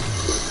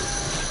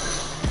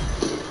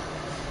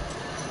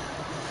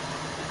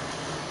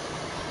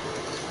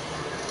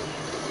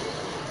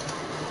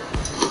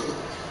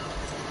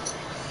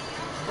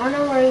 I don't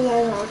know where you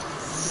guys are.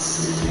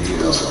 You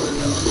don't want to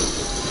know.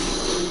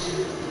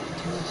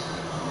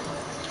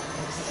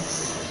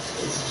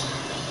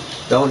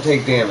 Don't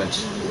take damage.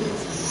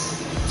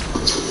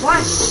 Why?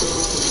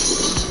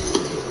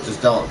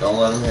 Just don't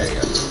let him hit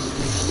you.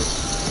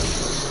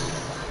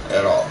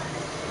 At all.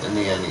 In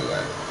the end,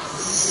 anyway.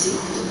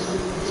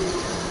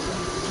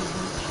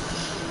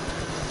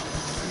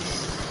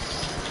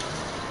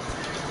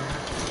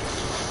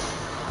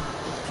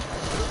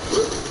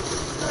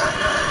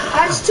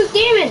 I just took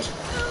damage.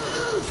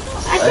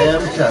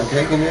 I'm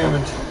taking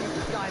damage.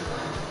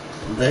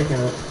 I'm taking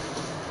it.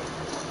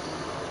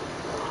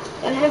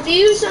 Gonna have to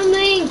use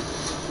something.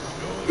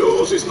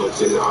 Yours is not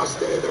the last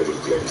day that will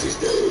cleanse his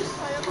day.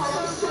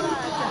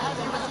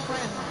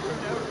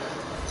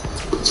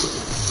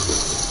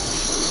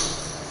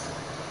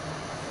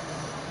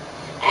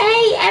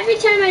 every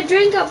time I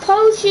drink a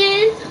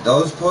potion.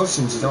 Those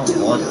potions, you don't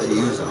want to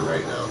use them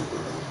right now.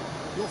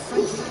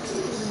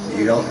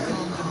 You don't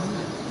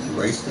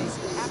waste them.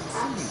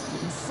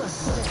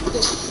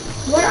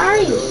 Where are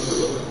you?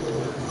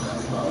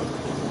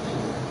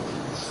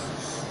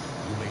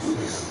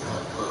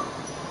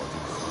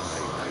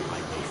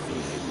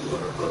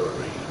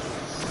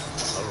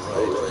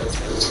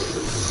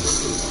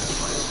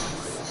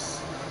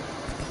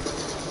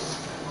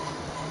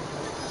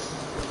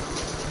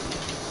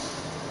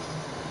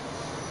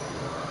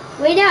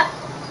 Wait up.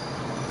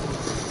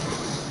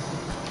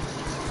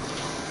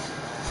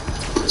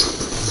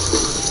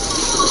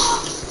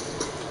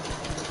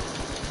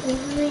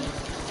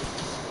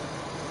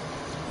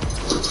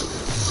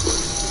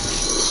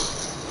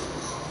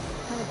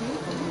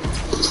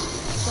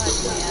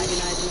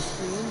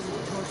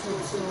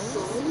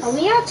 Are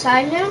we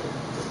outside now?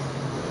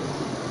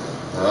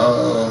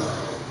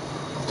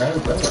 Kind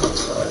of better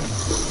outside.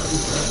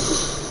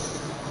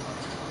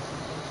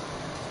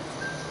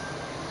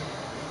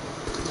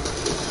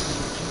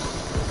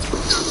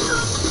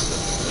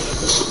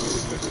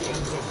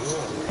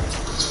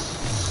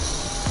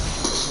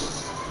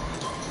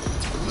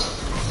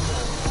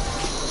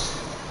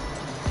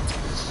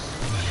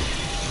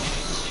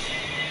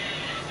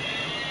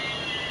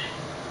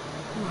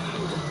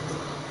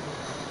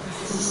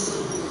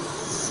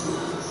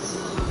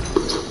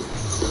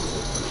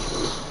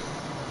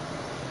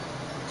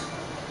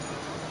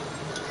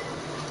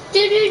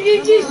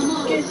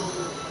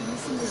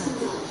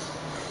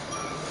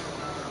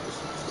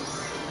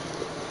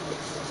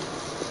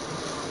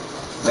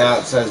 Now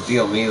it says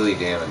deal melee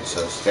damage,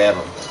 so stab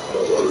him.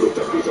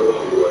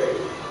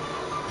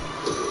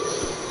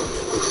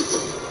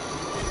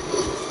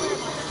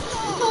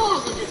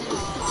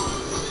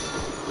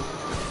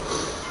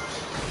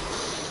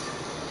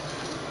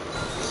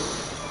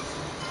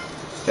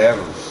 Stab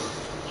him.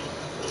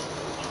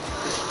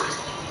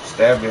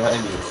 Stab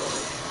behind you.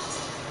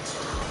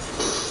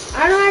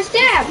 How do I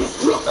stab?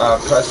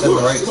 Press in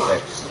the right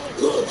stick.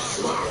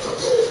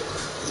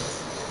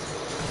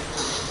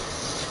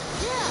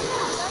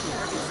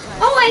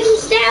 Oh, I can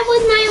stab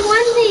with my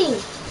one thing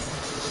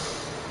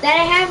that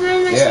I have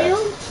on my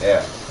shield?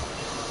 Yeah.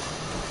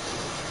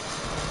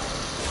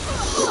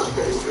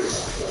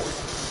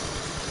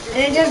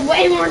 And it does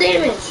way more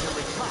damage.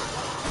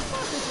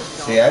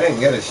 See, I didn't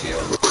get a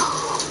shield.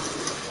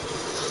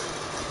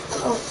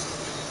 Oh.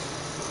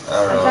 I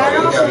don't know.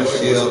 You got a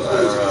shield. I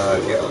don't know how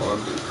to get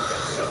one.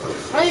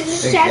 Oh, you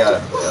just I think you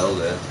have gotta build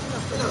it.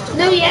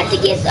 No, you have to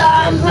get the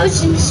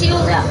potion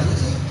shield up.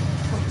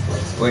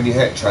 When you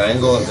hit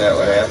triangle, is that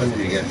what happens?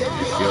 You get your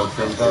shield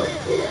filled up?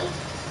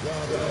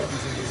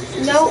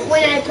 No,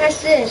 when I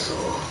press this.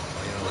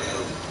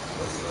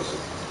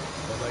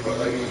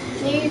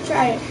 Maybe you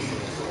try it.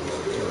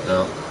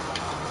 No.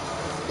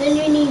 Then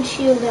you need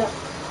shield up.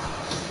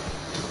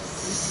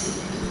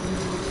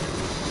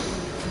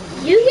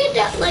 You get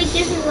that like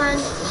different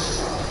ones.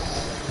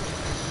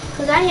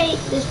 Cause I hate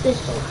this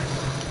pistol.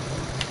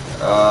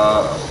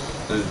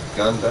 There's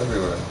guns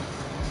everywhere.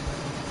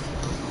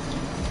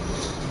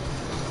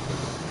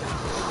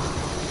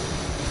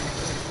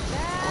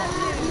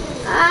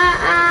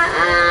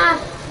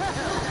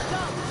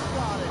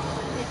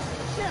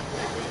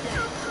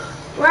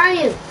 Where are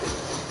you?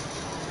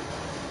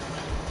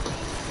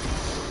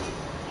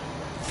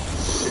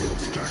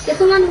 Get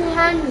the one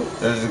behind me.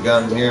 There's a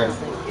gun here.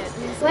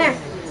 Where?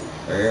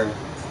 Right here.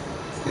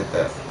 Get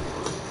that.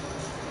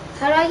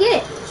 How do I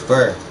get it?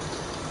 Square.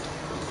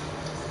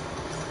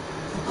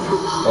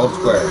 Hold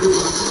square.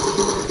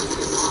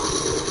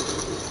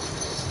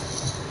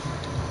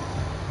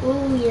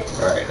 Oh yeah.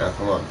 Alright, now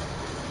come on.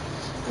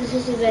 This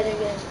is a better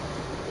gun.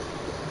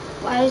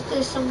 Why is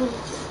there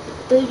someone's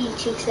booty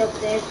cheeks up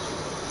there?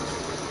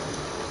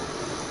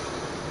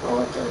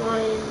 Oh, it's the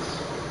lion's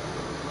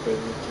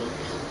booty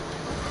cheeks.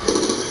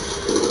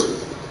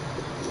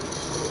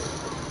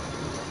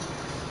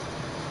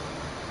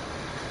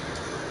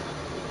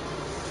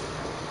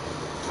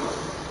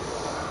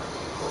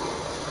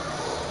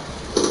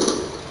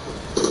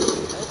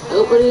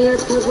 Opening your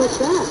public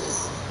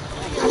baths.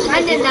 I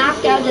kind of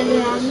knocked out of the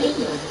zombie,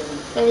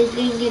 but I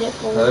didn't get it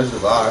full. There's the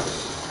box.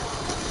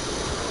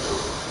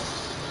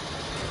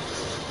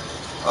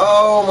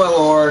 Oh my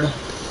lord.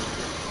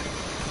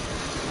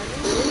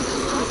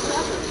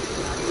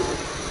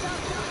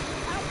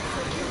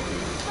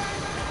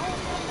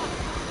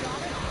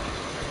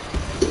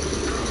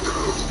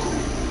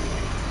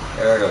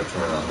 There we go,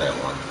 turn on that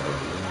one.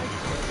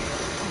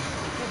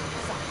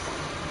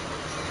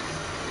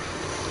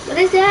 What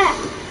is that?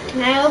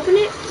 Can I open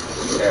it?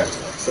 Yeah.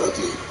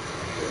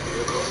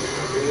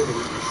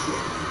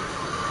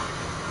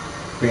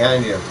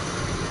 Behind you.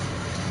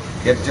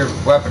 Get your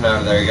weapon out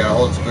of there. You gotta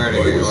hold square to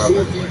get your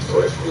weapon.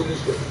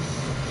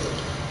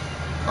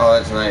 Oh,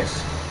 that's nice.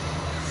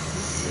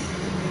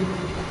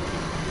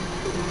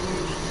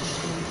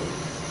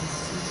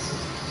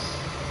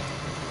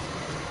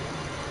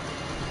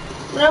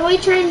 What are we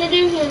trying to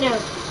do here now?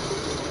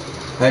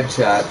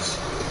 Headshots.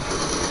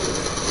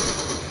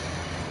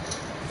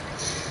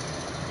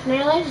 Can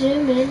I like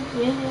zoom in?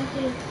 Yeah, I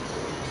can.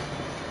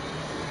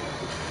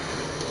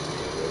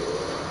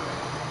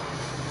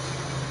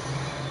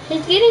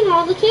 He's getting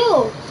all the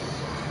kills.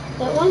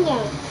 That one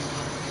guy.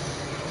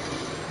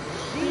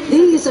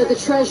 These are the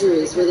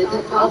treasuries where they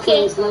put Okay,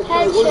 offerings left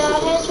by headshot,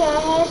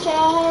 worshippers.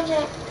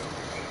 headshot.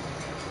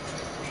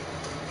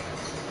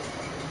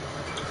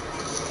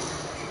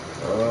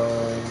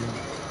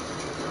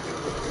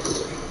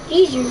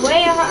 Geez, you're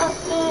way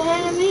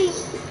ahead of me.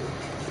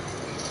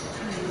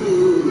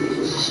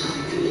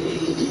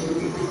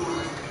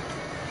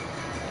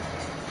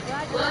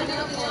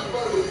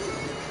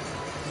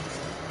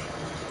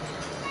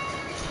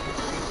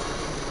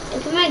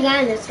 Look at my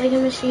gun, it's like a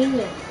machine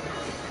gun.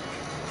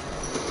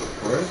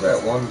 Where's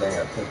that one thing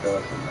I picked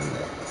up and then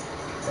that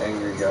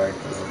angry guy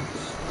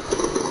comes?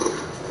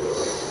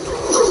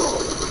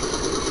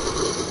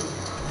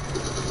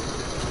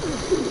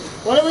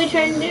 What are we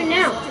trying to do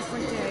now?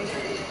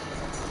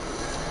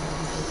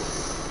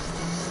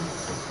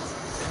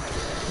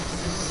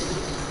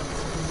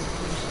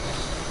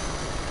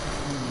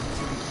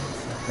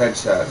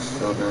 Headshots,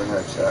 still doing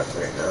headshots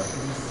right now.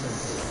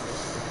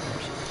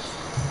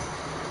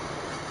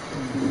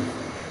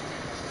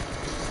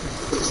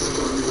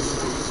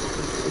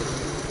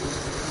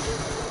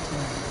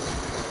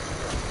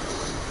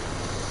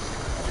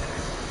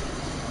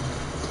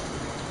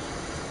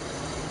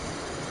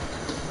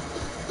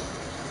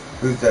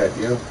 Who's that,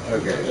 you?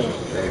 Okay,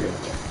 maybe.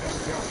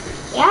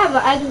 Yeah,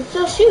 but I can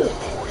still shoot.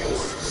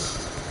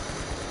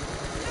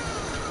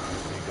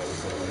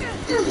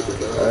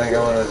 I think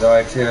I'm gonna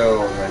die too,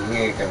 and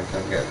he ain't gonna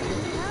come get me.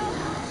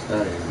 It's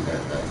not even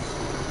that nice.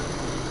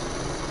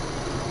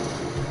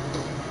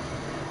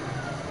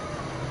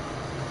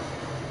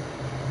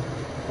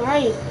 Where are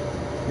you?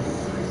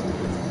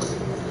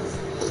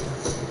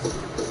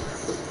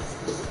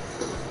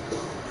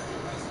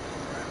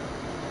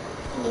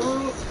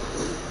 No.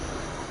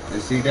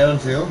 Is he down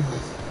too?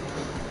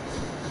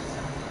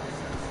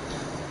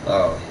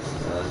 Oh,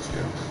 no, that's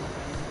you.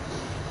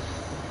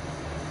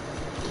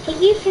 He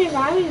keeps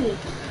reviving me.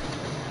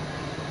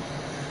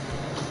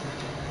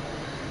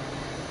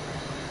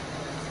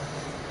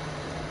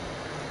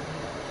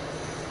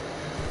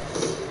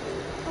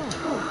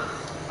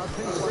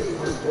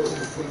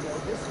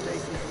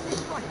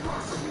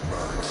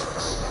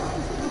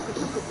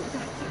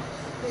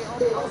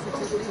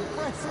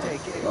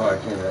 Oh, I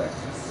came back.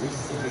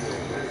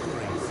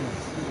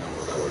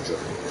 Our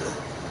journey.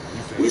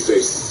 We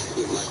face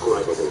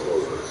indescribable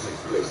horrors and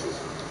places.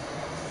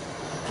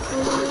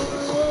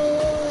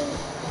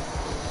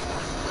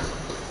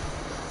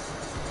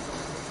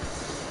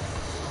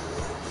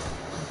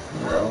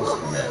 Where else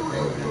can that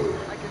thing be?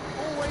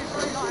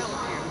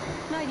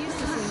 Not used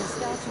to seeing the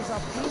statues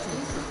all painted.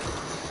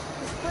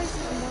 This place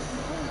is more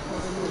colorful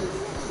than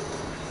we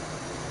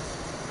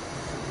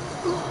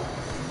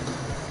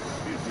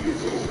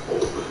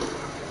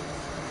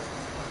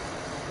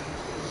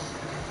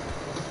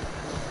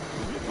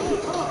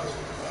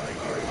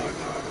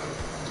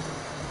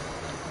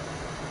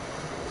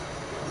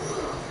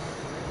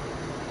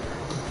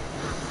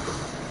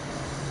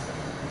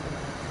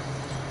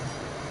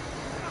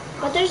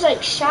But there's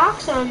like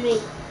shocks on me.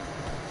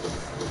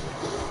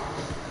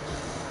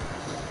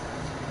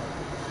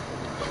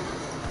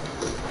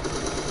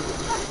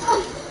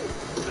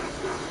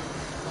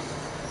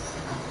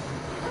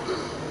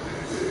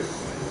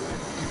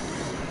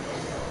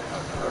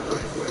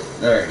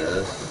 There it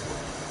is.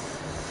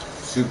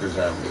 Super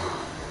zombie.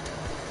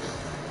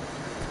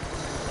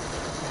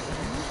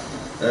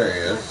 There he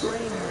is.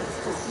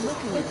 just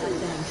looking at that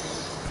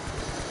thing.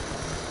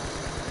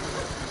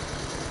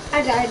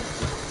 I died.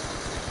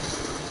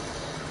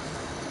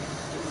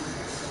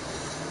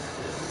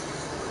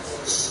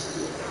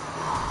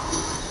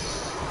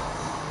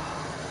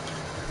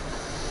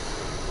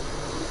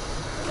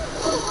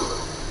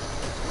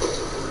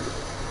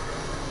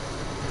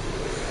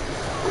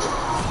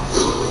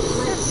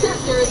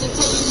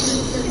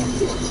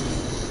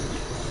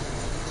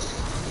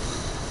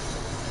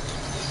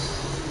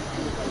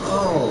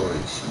 Holy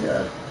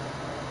shit.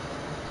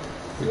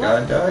 The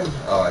guy died?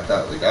 Oh, I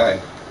thought we died.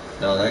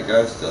 No, that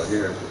guy's still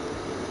here.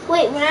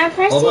 Wait, when I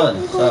press Hold it, on,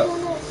 I'm stop.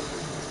 going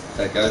to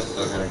That guy's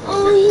still gonna come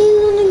Oh, get me. he's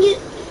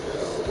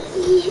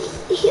gonna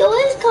get. He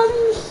always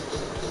comes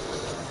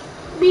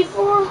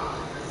before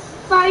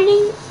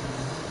fighting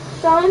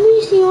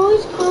zombies. He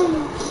always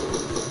comes.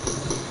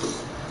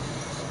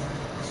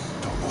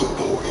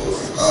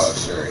 Oh,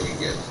 sure, he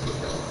gets the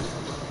kill.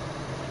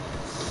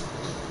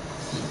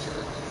 He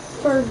jerk.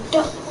 For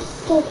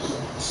double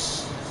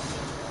hits.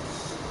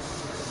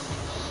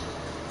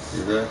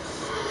 You there?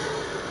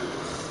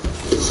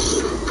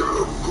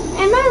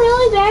 Am I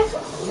really back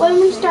when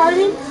we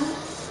started?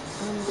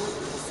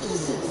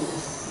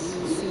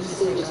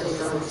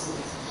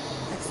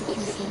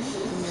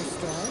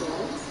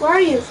 Where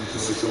are you? The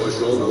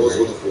situation was what it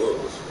was.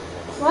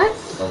 What?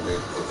 Okay.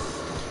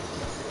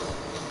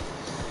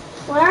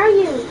 Where are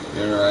you? You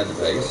wanna ride the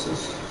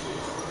Pegasus?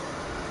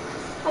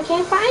 I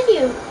can't find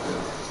you.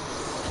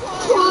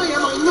 Why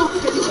am I not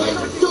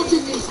getting built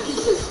in these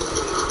pieces?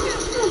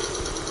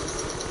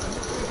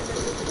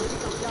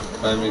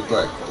 Find me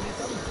quick.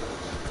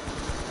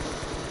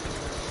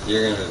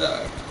 You're gonna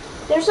die.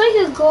 There's like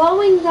a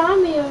glowing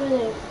zombie over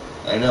there.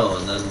 I know,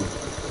 and then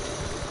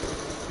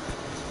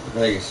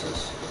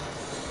Pegasus.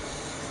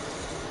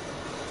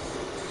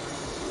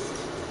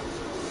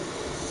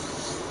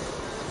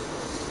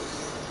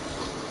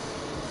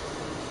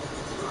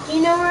 Do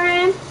you know where I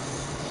am?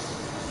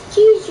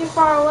 Jeez, you're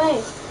far away.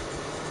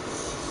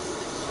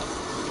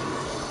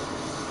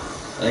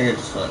 I think I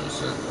just found a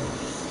circle.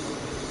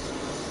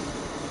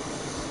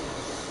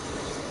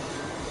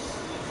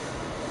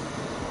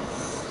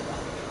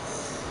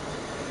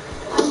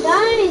 I'm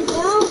dying,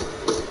 no.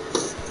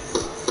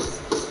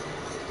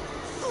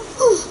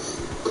 Oof.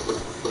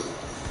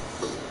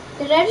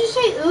 Did I just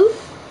say oof?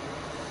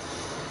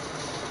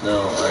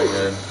 No, I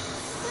did.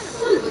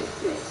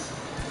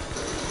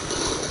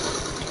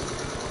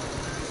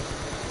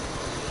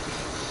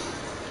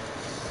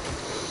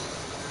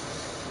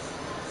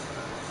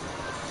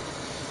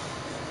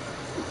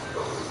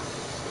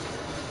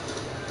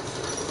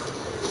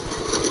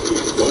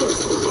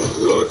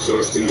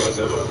 Bloodthirsty as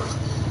ever.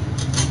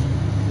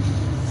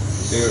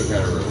 See what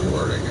kind of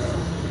reward I got.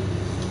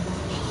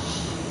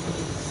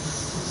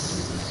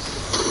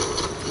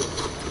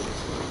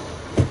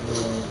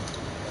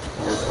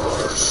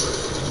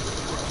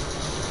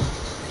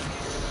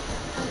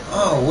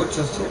 Oh, what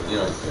just hit me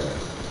like that?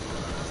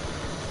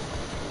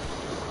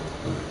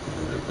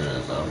 Could have been a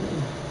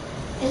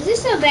zombie? Is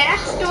this a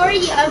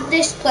backstory of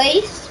this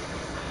place?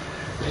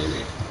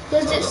 Maybe.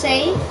 Does it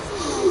say?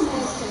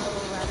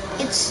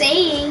 It's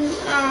saying,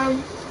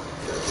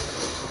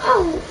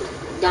 oh,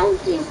 don't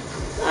think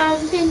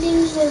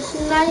paintings look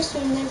nice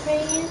when they're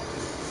painted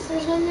or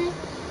something.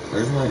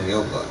 Where's my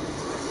heal button?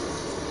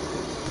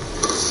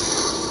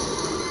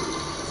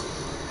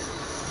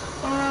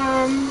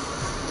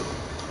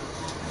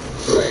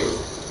 Right.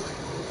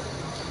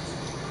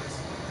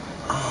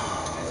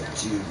 Oh,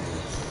 Judy.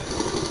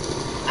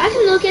 I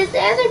can look at the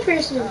other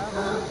person. The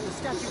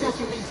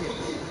statue is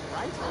painted,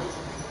 right?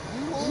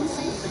 You all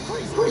see the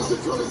crazy.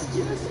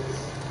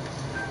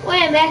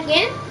 Wait, I'm back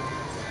in?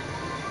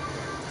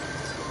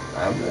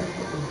 I'm there.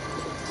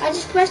 I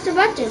just pressed a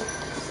button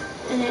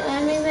and it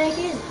let me back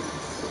in.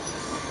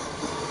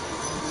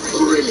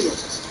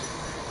 Brilliant.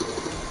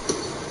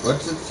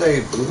 What's it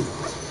say, blue?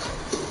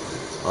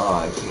 Oh,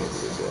 I can't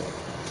read that.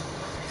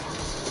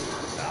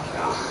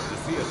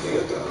 The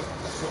theater,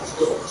 of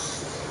course.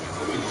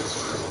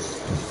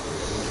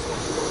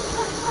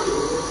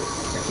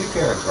 I keep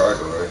hearing car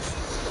doors.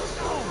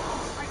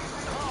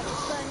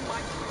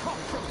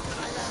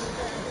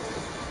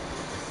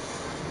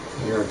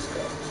 Here it's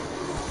got.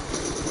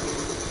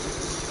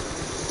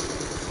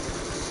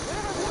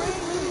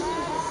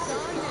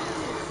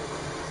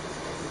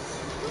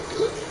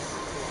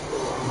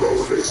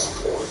 Bonus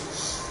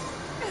points.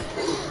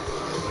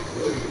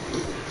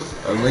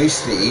 Unleash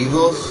the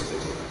Eagles?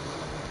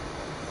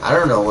 I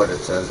don't know what it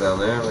says down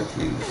there. I'm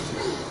confused.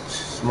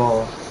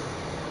 Small.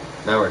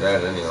 Now we're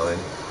dead anyway.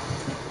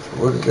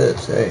 What did that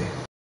say?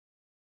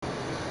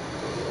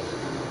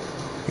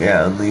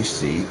 Yeah, unleash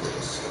the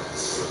Eagles.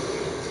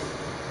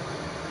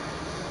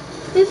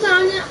 We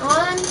found it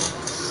on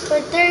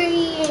for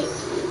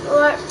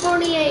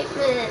 48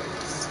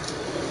 minutes.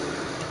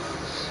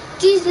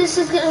 Geez, this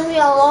is gonna be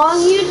a long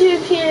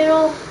YouTube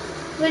channel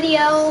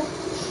video.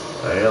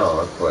 I know,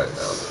 I'll quit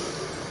now.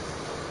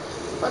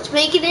 Let's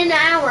make it an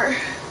hour.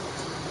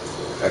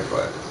 I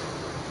quit.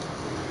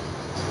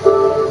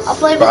 I'll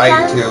play with Bye,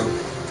 that. YouTube.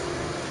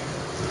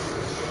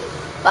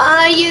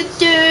 Bye,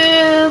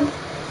 YouTube.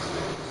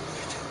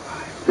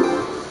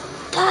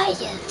 Bye,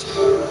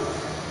 YouTube.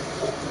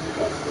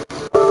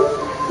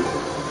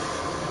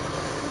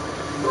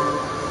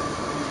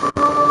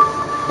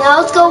 Now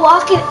let's go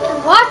walk it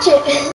and watch it.